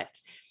that, but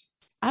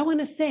I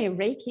want to say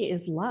Reiki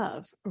is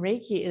love.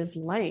 Reiki is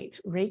light.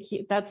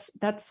 Reiki,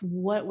 that's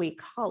what we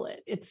call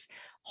it. It's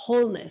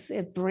wholeness.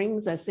 It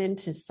brings us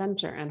into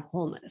center and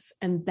wholeness.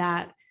 And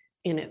that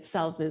in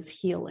itself is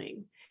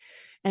healing.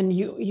 And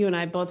you and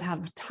I both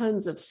have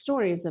tons of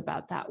stories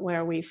about that,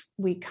 where we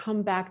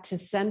come back to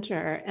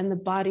center and the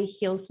body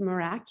heals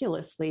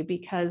miraculously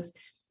because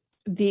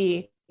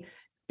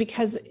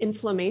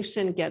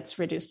inflammation gets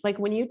reduced. Like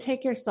when you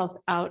take yourself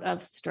out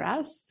of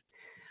stress,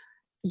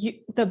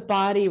 the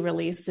body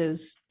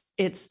releases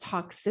its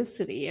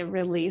toxicity. It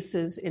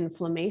releases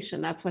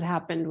inflammation. That's what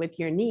happened with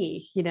your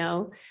knee. You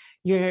know,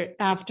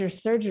 after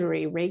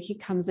surgery, Reiki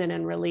comes in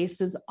and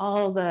releases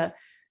all the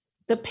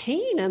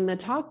pain and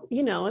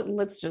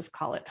let's just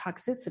call it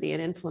toxicity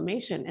and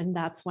inflammation. And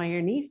that's why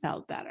your knee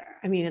felt better.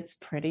 I mean, it's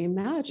pretty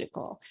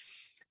magical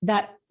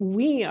that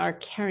we are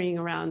carrying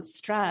around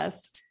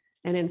stress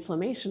and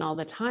inflammation all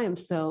the time.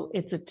 So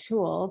it's a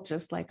tool,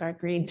 just like our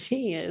green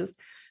tea is,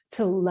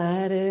 to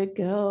let it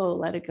go,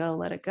 let it go,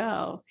 let it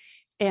go.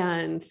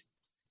 And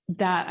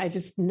that I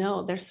just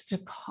know there's such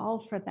a call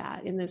for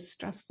that in this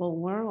stressful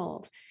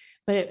world.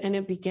 But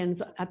it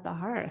begins at the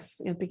hearth.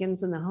 It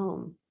begins in the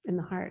home. in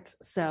the heart.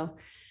 So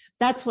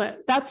that's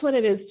what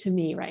it is to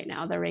me right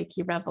now, the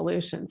Reiki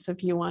revolution. So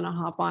if you want to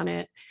hop on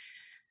it,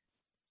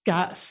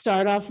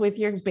 start off with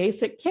your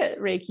basic kit,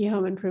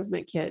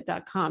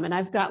 ReikiHomeImprovementKit.com. And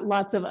I've got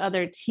lots of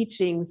other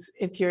teachings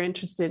if you're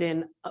interested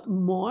in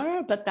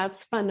more, but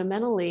that's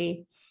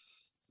fundamentally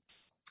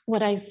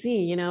what I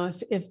see. You know,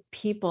 if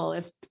people,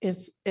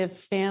 if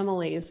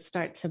families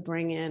start to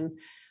bring in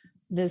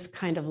this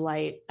kind of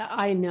light,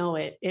 I know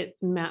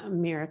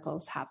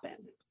miracles happen.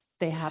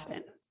 They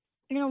happen.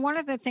 You know, one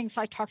of the things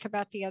I talked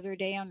about the other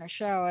day on the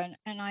show,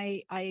 and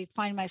I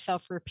find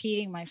myself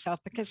repeating myself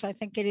because I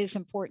think it is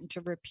important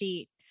to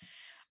repeat.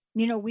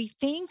 You know, we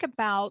think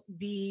about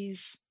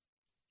these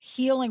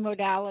healing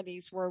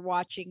modalities we're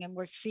watching and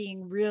we're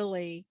seeing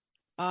really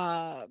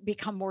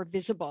become more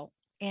visible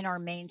in our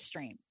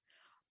mainstream.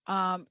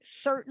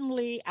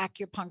 Certainly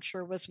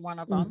acupuncture was one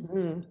of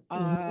them.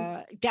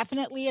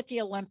 Definitely at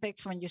the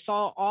Olympics when you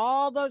saw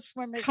all those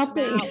swimmers come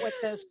out with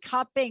those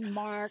cupping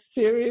marks.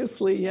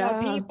 Seriously,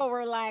 yeah. You know, people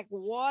were like,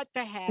 what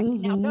the heck?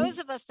 Now, those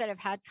of us that have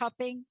had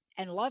cupping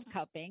and love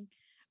cupping,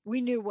 we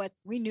knew what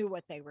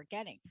they were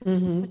getting.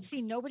 But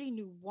see, nobody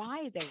knew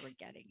why they were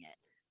getting it.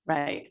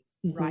 Right.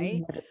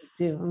 Right. What does it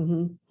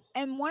do?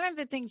 And one of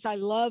the things I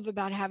love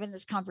about having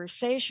this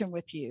conversation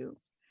with you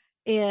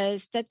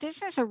is that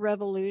this is a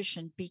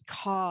revolution,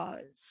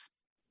 because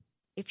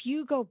if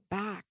you go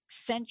back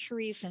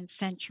centuries and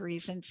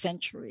centuries and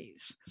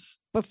centuries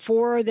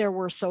before there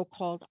were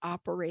so-called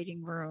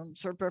operating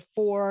rooms, or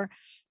before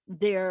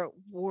there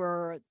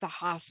were the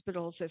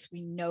hospitals as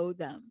we know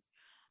them,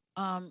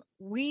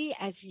 we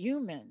as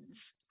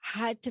humans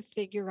had to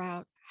figure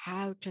out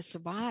how to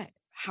survive,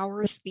 how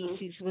our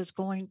species was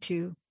going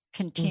to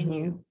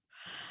continue.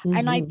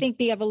 And I think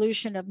the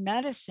evolution of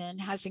medicine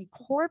has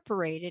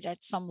incorporated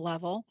at some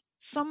level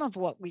some of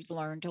what we've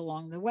learned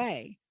along the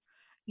way.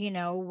 You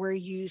know, we're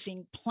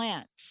using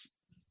plants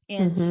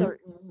in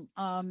certain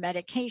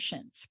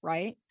medications,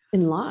 right?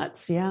 In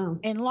lots, yeah.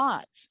 In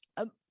lots.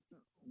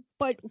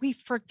 But we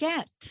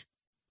forget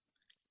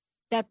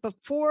that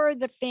before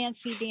the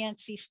fancy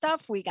dancy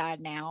stuff we got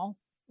now,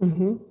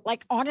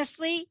 like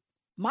honestly,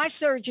 my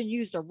surgeon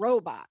used a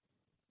robot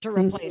to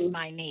replace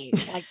my knee.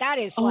 Like that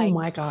is like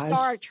my gosh.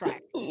 Star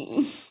Trek.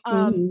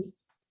 But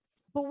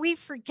we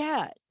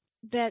forget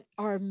that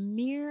our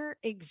mere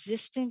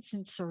existence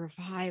and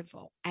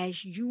survival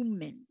as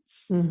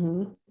humans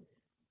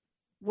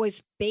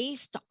was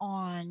based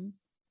on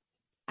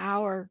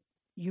our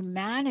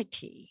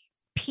humanity,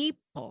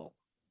 people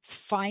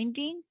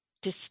finding,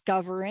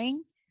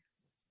 discovering,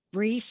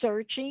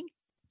 researching,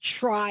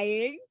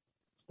 trying,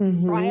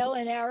 trial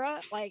and error.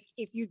 Like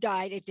if you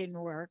died, it didn't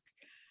work.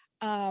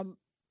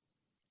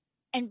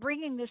 And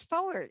bringing this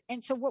forward.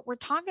 And so what we're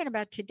talking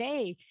about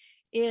today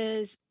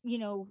is, you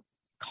know,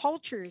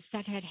 cultures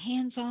that had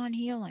hands-on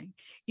healing.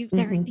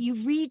 You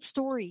read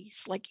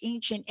stories like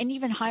ancient and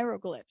even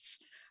hieroglyphs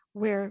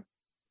where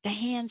the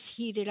hands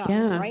heated up,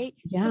 right?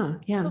 So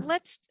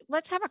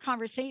let's have a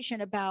conversation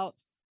about,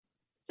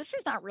 this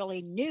is not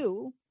really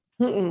new.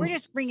 We're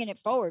just bringing it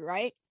forward,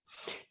 right?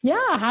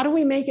 Yeah. How do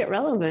we make it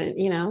relevant?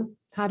 You know,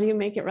 how do you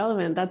make it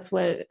relevant? That's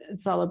what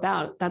it's all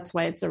about. That's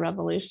why it's a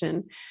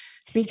revolution.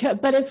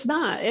 But it's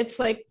not. It's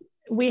like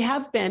we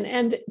have been.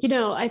 And, you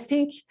know, I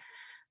think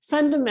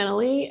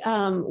fundamentally,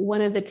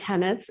 one of the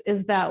tenets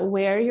is that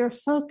where your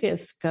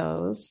focus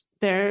goes,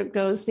 there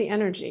goes the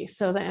energy.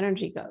 So the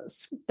energy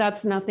goes.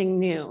 That's nothing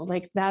new.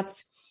 Like that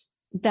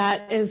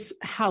is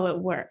how it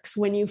works.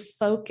 When you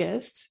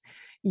focus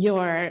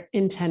your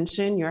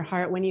intention, your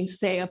heart, when you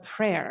say a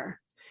prayer,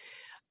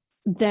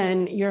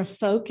 then your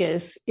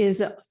focus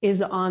is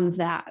on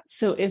that.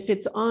 So if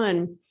it's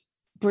on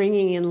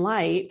bringing in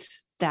light,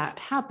 that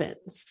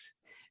happens.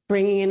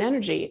 Bringing in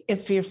energy.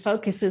 If your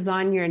focus is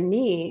on your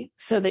knee,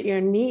 so that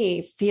your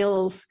knee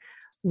feels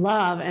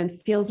love and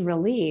feels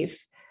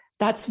relief,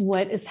 that's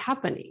what is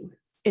happening.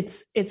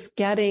 It's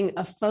getting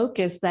a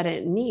focus that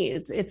it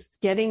needs. It's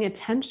getting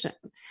attention.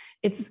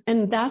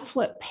 And that's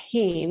what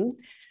pain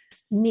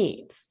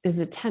needs, is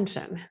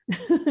attention,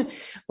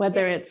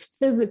 whether it's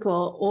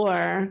physical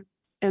or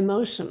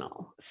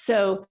emotional.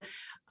 So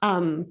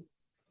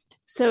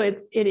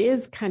it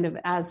is kind of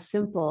as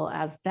simple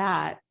as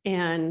that.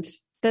 And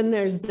then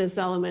there's this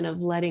element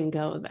of letting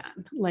go,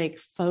 then, like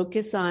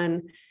focus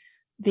on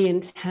the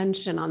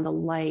intention, on the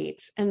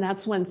light. And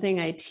that's one thing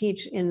I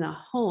teach in the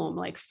home,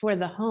 like for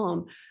the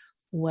home,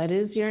 what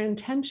is your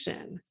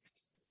intention?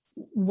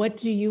 What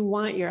do you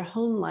want your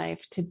home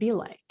life to be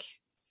like?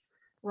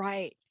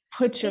 Right.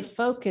 Put your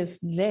focus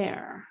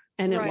there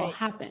and it will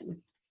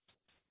happen.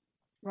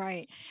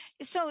 Right.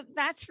 So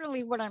that's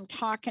really what I'm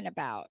talking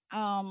about.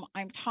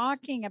 I'm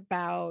talking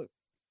about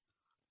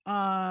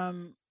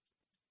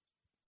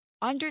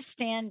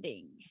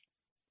understanding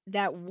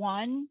that,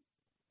 one,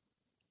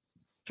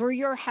 through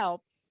your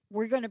help,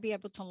 we're going to be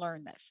able to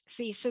learn this.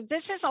 See, so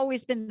this has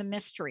always been the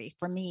mystery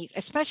for me,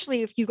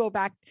 especially if you go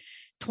back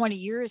 20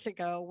 years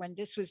ago when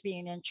this was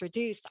being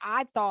introduced.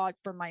 I thought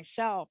for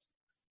myself,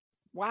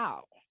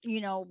 wow,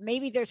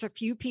 maybe there's a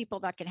few people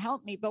that can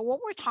help me, but what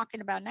we're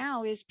talking about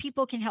now is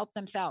people can help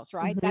themselves,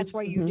 right? That's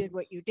why you did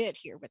what you did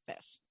here with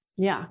this.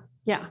 Yeah,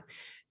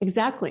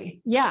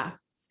 exactly. Yeah.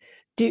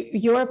 Do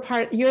your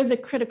part, you're the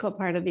critical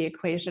part of the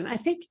equation. I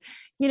think,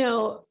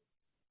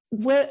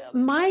 what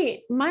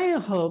my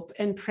hope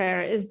and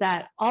prayer is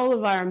that all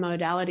of our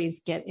modalities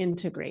get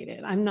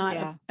integrated. I'm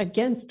not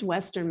against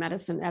Western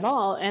medicine at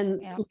all.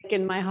 And like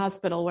in my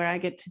hospital where I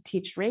get to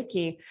teach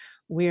Reiki,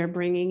 we're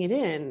bringing it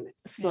in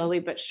slowly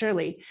but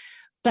surely.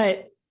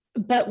 But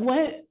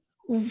what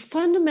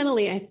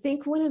fundamentally, I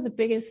think one of the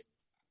biggest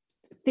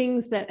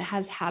things that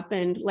has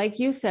happened, like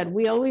you said,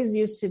 we always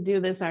used to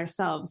do this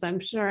ourselves. I'm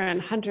sure in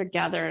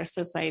hunter-gatherer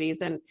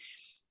societies and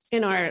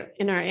in our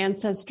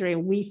ancestry,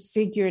 we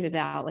figured it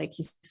out, like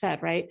you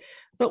said, right?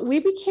 But we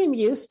became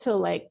used to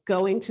like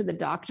going to the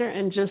doctor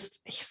and just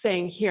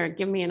saying, here,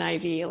 give me an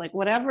IV, like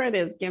whatever it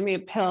is, give me a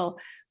pill,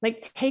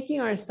 like taking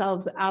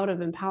ourselves out of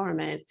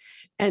empowerment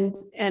and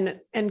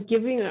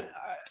giving,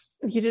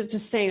 you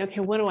just saying, okay,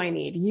 what do I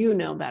need? You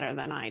know better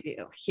than I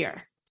do here.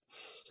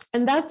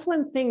 And that's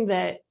one thing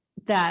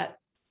that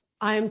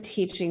I'm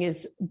teaching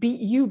is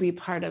be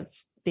part of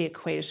the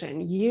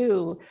equation.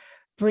 You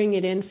bring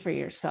it in for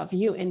yourself.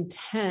 You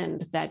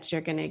intend that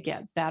you're going to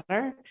get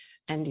better,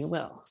 and you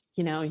will.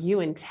 You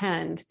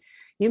intend.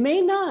 You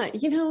may not.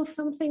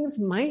 Some things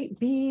might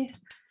be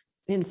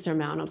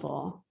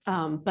insurmountable,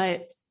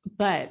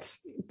 but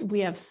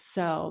we have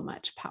so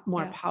much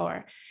more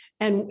power,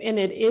 and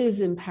it is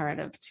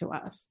imperative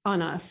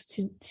on us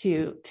to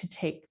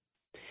take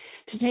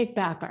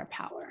back our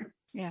power.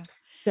 Yeah.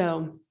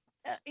 So.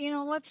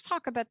 Let's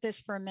talk about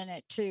this for a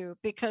minute too,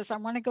 because I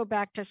want to go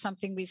back to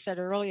something we said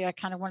earlier. I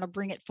kind of want to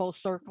bring it full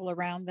circle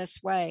around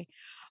this way.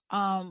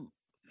 Number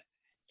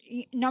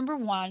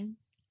one,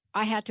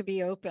 I had to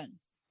be open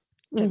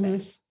to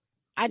this.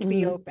 I had to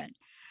be open.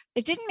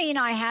 It didn't mean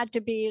I had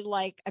to be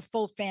like a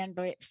full fan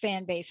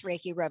base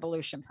Reiki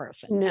Revolution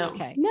person. No,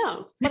 okay,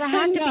 no, but I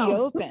had to be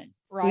open,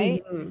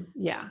 right?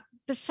 Yeah.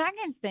 The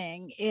second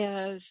thing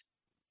is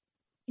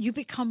you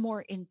become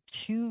more in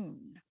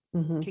tune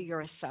to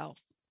yourself.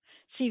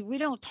 See, we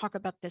don't talk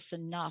about this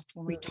enough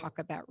when we talk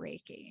about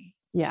Reiki.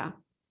 Yeah.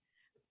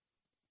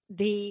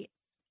 The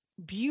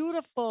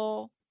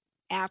beautiful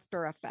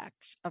after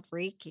effects of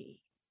Reiki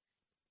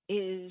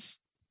is,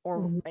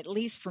 or at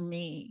least for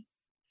me,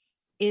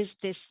 is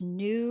this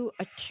new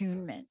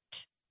attunement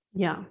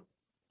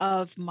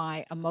of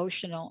my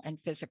emotional and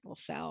physical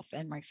self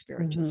and my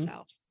spiritual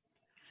self.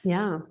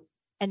 Yeah.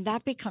 And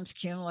that becomes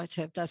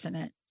cumulative, doesn't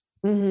it?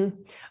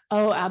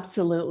 Oh,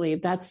 absolutely.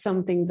 That's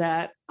something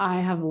that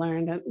I have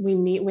learned.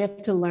 We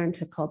have to learn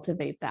to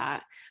cultivate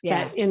that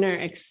inner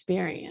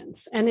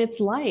experience. And it's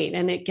light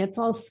and it gets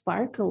all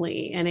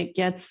sparkly and it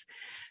gets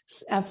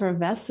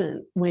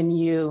effervescent when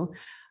you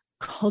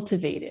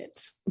cultivate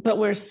it. But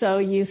we're so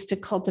used to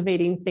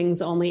cultivating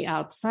things only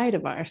outside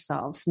of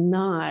ourselves,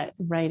 not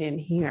right in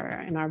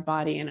here in our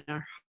body and in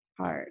our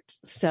heart.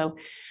 So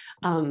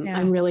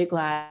I'm really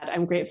glad,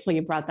 I'm grateful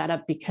you brought that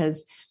up,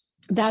 because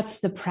that's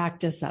the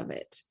practice of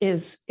it,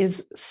 is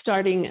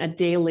starting a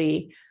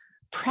daily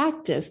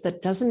practice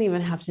that doesn't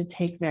even have to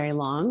take very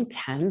long,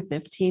 10,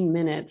 15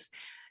 minutes.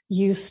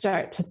 You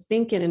start to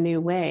think in a new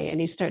way, and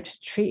you start to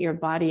treat your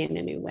body in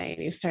a new way,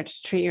 and you start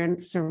to treat your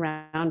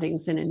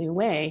surroundings in a new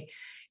way.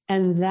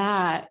 And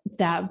that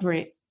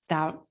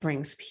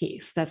brings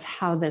peace. That's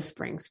how this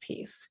brings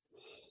peace.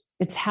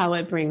 It's how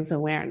it brings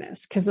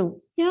awareness. Because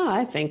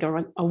I think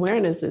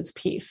awareness is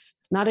peace.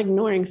 Not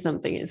ignoring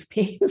something is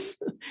peace.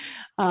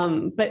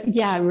 But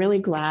yeah, I'm really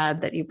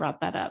glad that you brought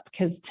that up,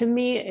 because to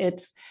me,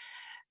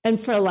 and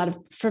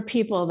for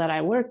people that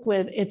I work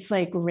with, it's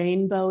like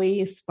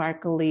rainbowy,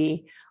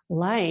 sparkly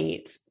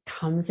light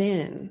comes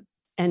in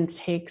and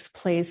takes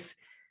place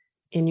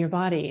in your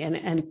body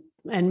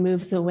and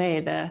moves away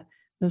the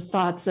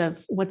thoughts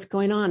of what's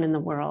going on in the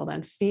world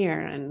and fear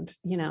and,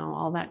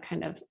 all that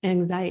kind of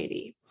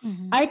anxiety.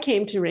 I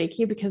came to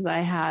Reiki because I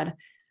had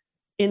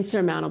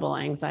insurmountable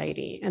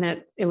anxiety, and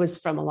it was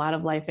from a lot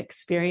of life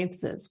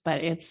experiences,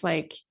 but it's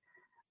like,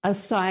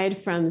 aside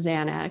from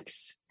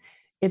Xanax,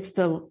 it's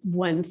the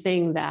one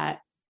thing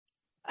that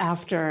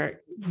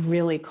after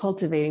really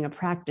cultivating a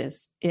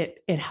practice,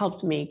 it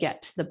helped me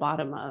get to the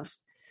bottom of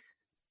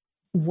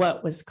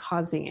what was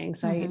causing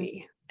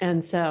anxiety.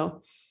 And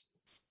so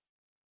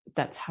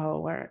that's how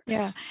it works.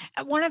 Yeah.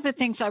 One of the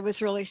things I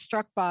was really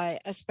struck by,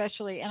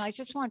 especially, and I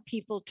just want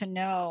people to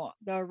know,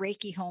 the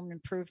Reiki Home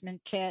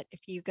Improvement Kit,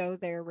 if you go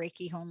there,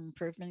 Reiki Home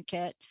Improvement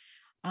Kit,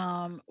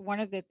 one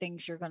of the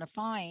things you're going to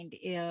find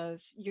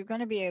is you're going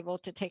to be able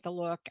to take a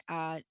look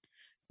at,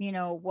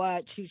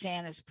 what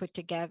Suzanne has put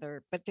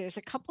together. But there's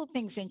a couple of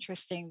things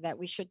interesting that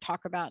we should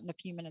talk about in the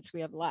few minutes we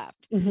have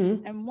left.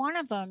 And one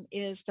of them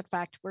is the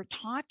fact we're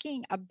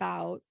talking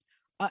about,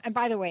 and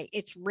by the way,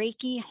 it's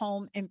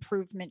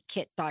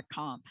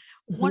ReikiHomeImprovementKit.com.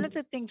 One of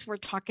the things we're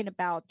talking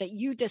about that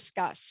you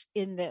discuss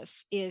in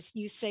this is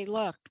you say,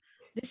 look,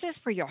 this is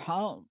for your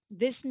home.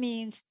 This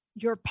means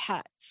your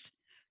pets.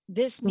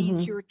 This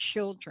means your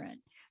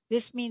children.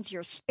 This means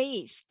your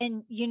space.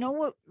 And you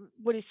know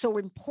what is so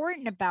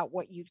important about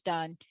what you've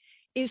done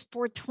is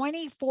for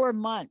 24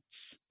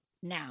 months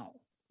now,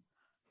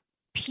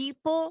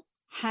 people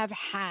have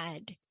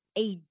had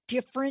a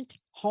different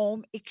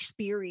home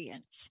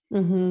experience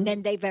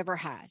than they've ever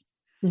had.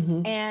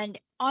 And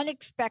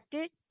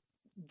unexpected,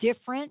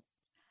 different,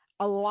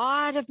 a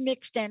lot of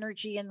mixed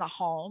energy in the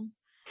home.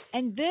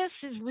 And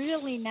this is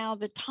really now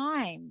the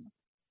time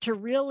to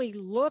really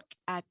look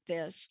at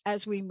this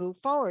as we move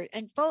forward.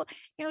 And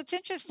it's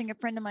interesting. A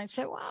friend of mine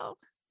said, well,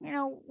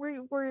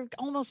 we're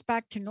almost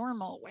back to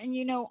normal. And,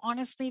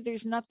 honestly,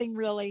 there's nothing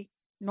really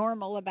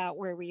normal about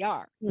where we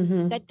are.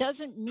 That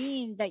doesn't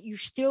mean that you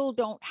still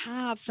don't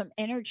have some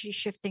energy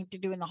shifting to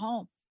do in the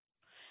home.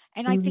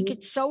 And I think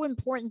it's so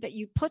important that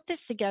you put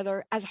this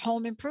together as a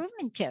home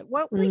improvement kit.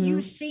 What were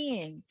you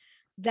seeing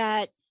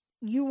that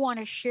you want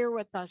to share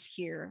with us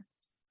here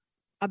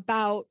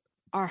about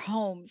our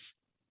homes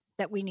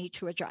that we need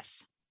to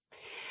address?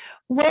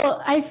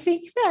 Well, I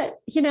think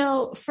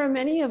that, for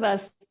many of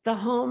us, the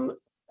home,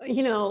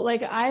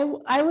 like I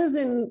was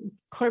in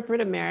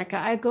corporate America.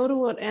 I go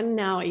to and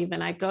now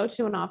even I go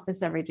to an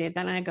office every day,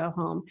 then I go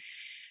home.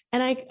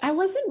 And I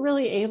wasn't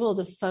really able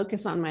to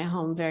focus on my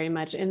home very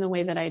much in the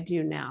way that I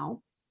do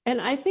now.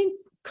 And I think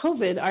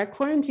COVID, our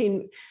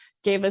quarantine,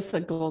 gave us a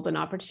golden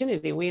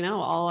opportunity. We know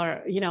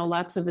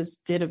lots of us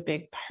did a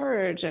big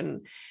purge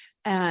and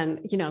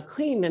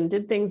cleaned and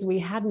did things we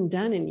hadn't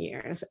done in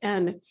years.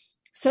 And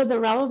so the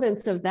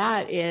relevance of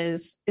that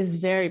is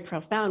very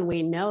profound.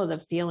 We know the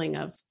feeling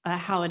of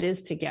how it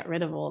is to get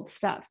rid of old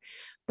stuff.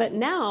 But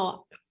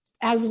now,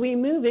 as we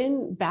move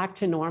in back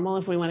to normal,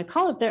 if we want to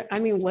call it there,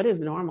 what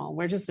is normal?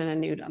 We're just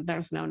in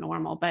there's no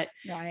normal. But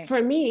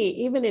for me,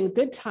 even in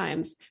good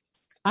times,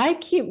 I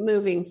keep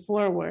moving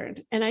forward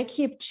and I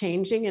keep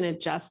changing and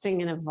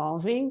adjusting and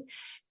evolving.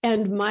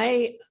 And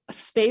my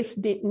space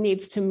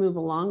needs to move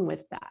along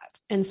with that.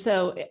 And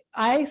so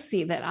I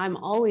see that I'm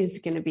always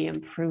going to be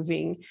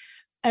improving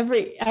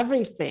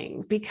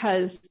everything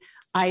because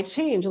I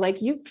change.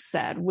 Like you've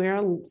said,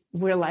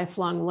 we're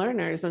lifelong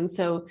learners. And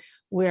so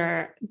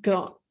we're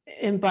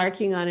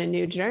embarking on a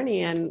new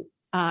journey. And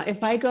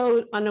if I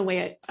go on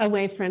away,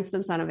 for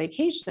instance, on a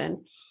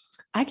vacation,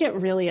 I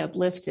get really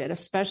uplifted,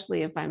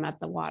 especially if I'm at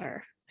the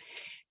water.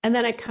 And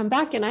then I come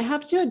back and I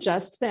have to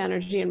adjust the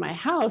energy in my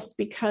house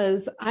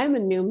because I'm a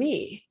new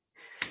me.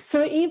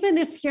 So even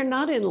if you're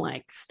not in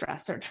like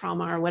stress or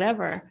trauma or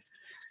whatever,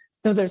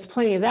 though there's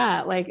plenty of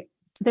that, like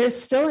there's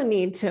still a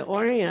need to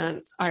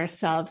orient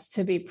ourselves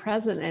to be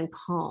present and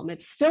calm.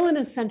 It's still an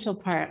essential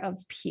part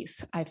of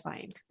peace, I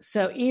find.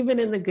 So even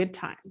in the good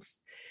times,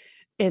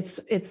 it's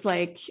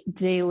like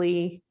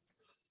daily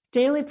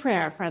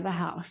prayer for the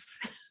house,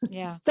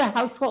 the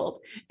household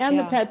and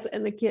the pets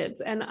and the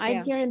kids. And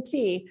I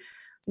guarantee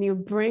when you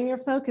bring your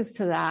focus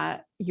to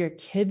that, your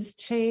kids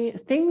change,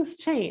 things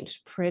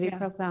change pretty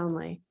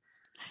profoundly.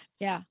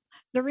 Yeah.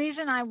 The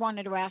reason I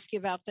wanted to ask you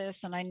about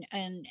this, and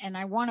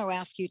I want to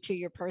ask you to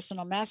your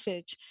personal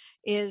message,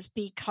 is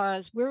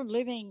because we're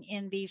living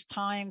in these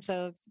times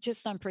of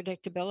just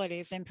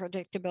unpredictabilities.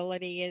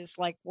 Unpredictability is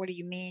like, what do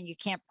you mean? You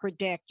can't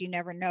predict. You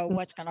never know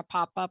what's going to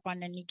pop up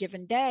on any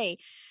given day.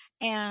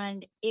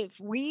 And if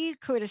we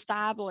could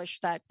establish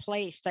that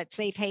place, that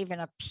safe haven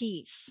of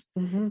peace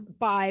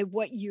by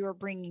what you're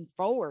bringing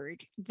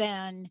forward,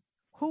 then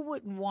who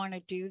wouldn't want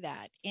to do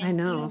that? And I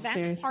know, that's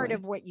seriously. part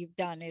of what you've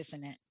done,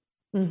 isn't it?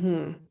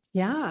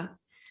 Yeah.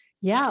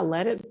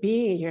 Let it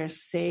be your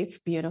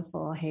safe,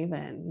 beautiful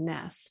haven,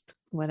 nest,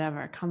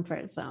 whatever,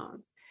 comfort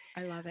zone.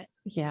 I love it.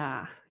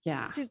 Yeah.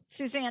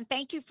 Suzanne,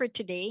 thank you for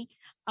today.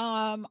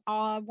 I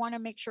want to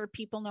make sure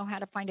people know how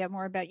to find out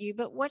more about you,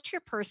 but what's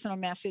your personal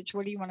message?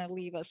 What do you want to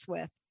leave us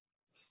with?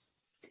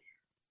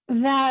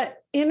 That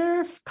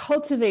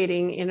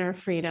cultivating inner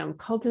freedom,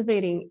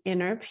 cultivating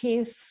inner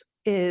peace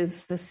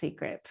is the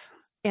secret.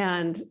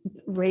 And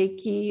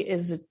Reiki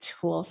is a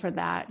tool for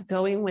that.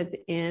 Going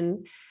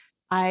within,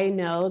 I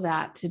know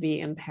that to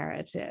be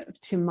imperative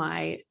to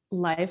my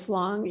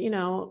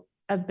lifelong,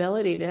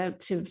 ability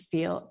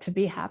to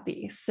be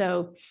happy.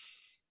 So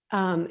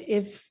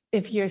if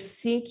you're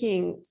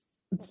seeking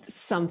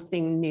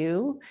something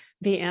new,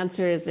 the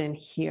answer is in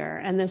here.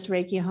 And this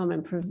Reiki Home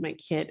Improvement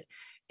Kit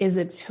is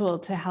a tool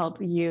to help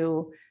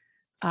you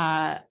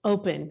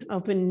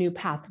open new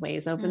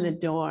pathways, open the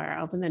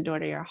door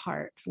to your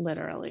heart,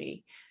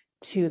 literally,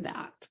 to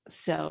that.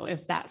 So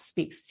if that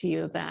speaks to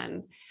you,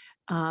 then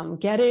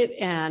get it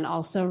and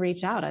also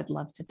reach out. I'd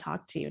love to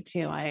talk to you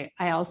too. I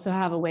also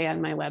have a way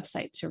on my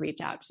website to reach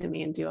out to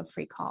me and do a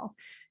free call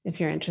if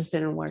you're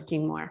interested in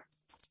working more.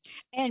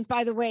 And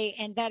by the way,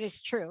 and that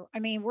is true. I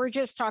mean, we're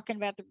just talking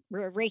about the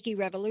Reiki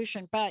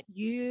revolution, but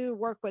you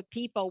work with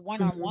people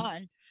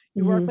one-on-one.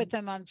 You work with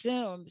them on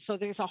Zoom. So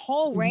there's a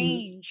whole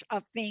range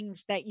of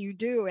things that you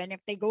do. And if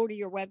they go to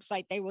your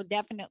website, they will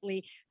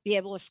definitely be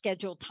able to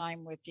schedule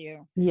time with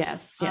you.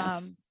 Yes.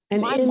 And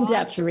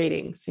in-depth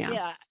readings.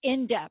 Yeah.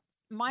 In-depth.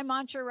 My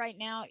mantra right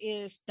now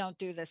is don't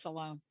do this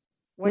alone.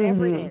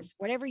 Whatever it is,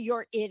 whatever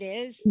your it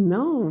is, you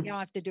don't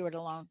have to do it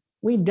alone.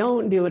 we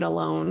don't do it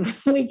alone.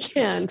 We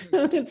can't.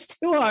 It's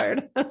too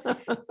hard.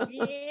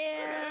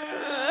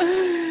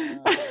 Yeah.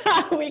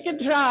 We can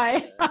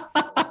try.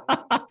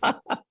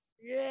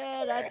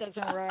 Yeah, that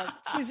doesn't work.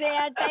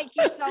 Suzanne, thank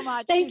you so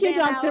much. Thank you,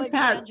 Suzanne Dr.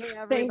 Pat.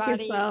 Alexandria, Thank you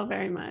everybody. so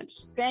very much.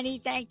 Benny,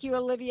 thank you.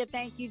 Olivia,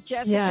 thank you.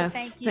 Jessica, Yes,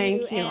 thank you.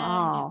 thank you And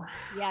all.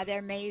 yeah, they're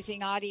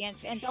amazing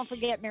audience. And don't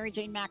forget Mary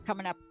Jane Mack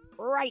coming up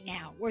right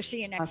now. We'll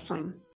see you next time. Awesome.